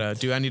think Cool. we Yeah, gotta.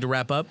 Do I need to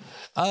wrap up?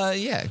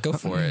 Yeah, go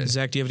for it.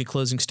 Zach, do you have any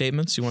closing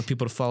statements? You want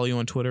people to follow you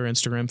on Twitter,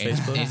 Instagram,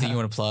 Facebook? Anything you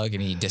want to plug?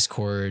 Any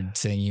Discord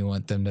thing you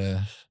want them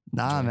to?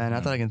 Nah, man.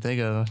 Not that I can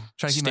think of.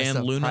 Try to keep my Stan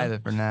stuff Luna?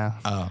 private for now.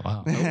 Oh,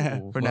 wow.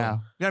 For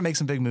now. We gotta make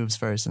some big moves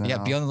first. And then Yeah,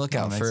 be on the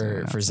lookout I'll make some for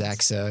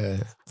announcements.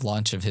 Zach's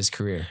launch of his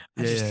career.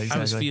 Yeah, exactly.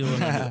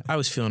 I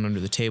was feeling under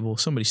the table.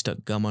 Somebody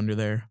stuck gum under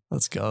there.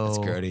 Let's go. That's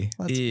grody.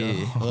 Let's Yeah.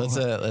 go.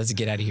 Well, let's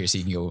get out of here so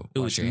you can go. It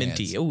wash was your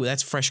minty. hands. Oh,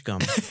 that's fresh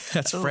gum.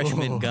 That's fresh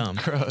mint gum.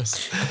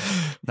 Gross.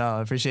 No,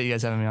 I appreciate you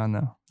guys having me on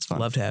though. It's fun.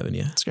 Loved having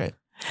you. It's great.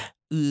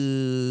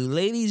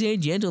 Ladies and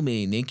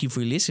gentlemen, thank you for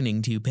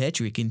listening to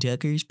Patrick and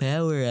Tucker's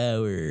Power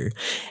Hour.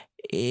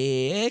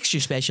 Extra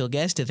special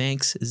thanks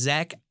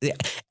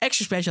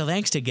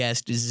to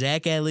guest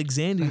Zach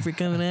Alexander for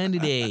coming on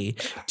today.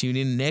 Tune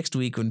in next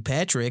week when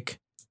Patrick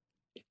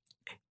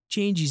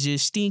changes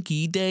his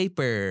stinky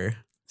diaper.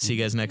 See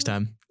you guys next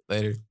time.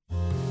 Later.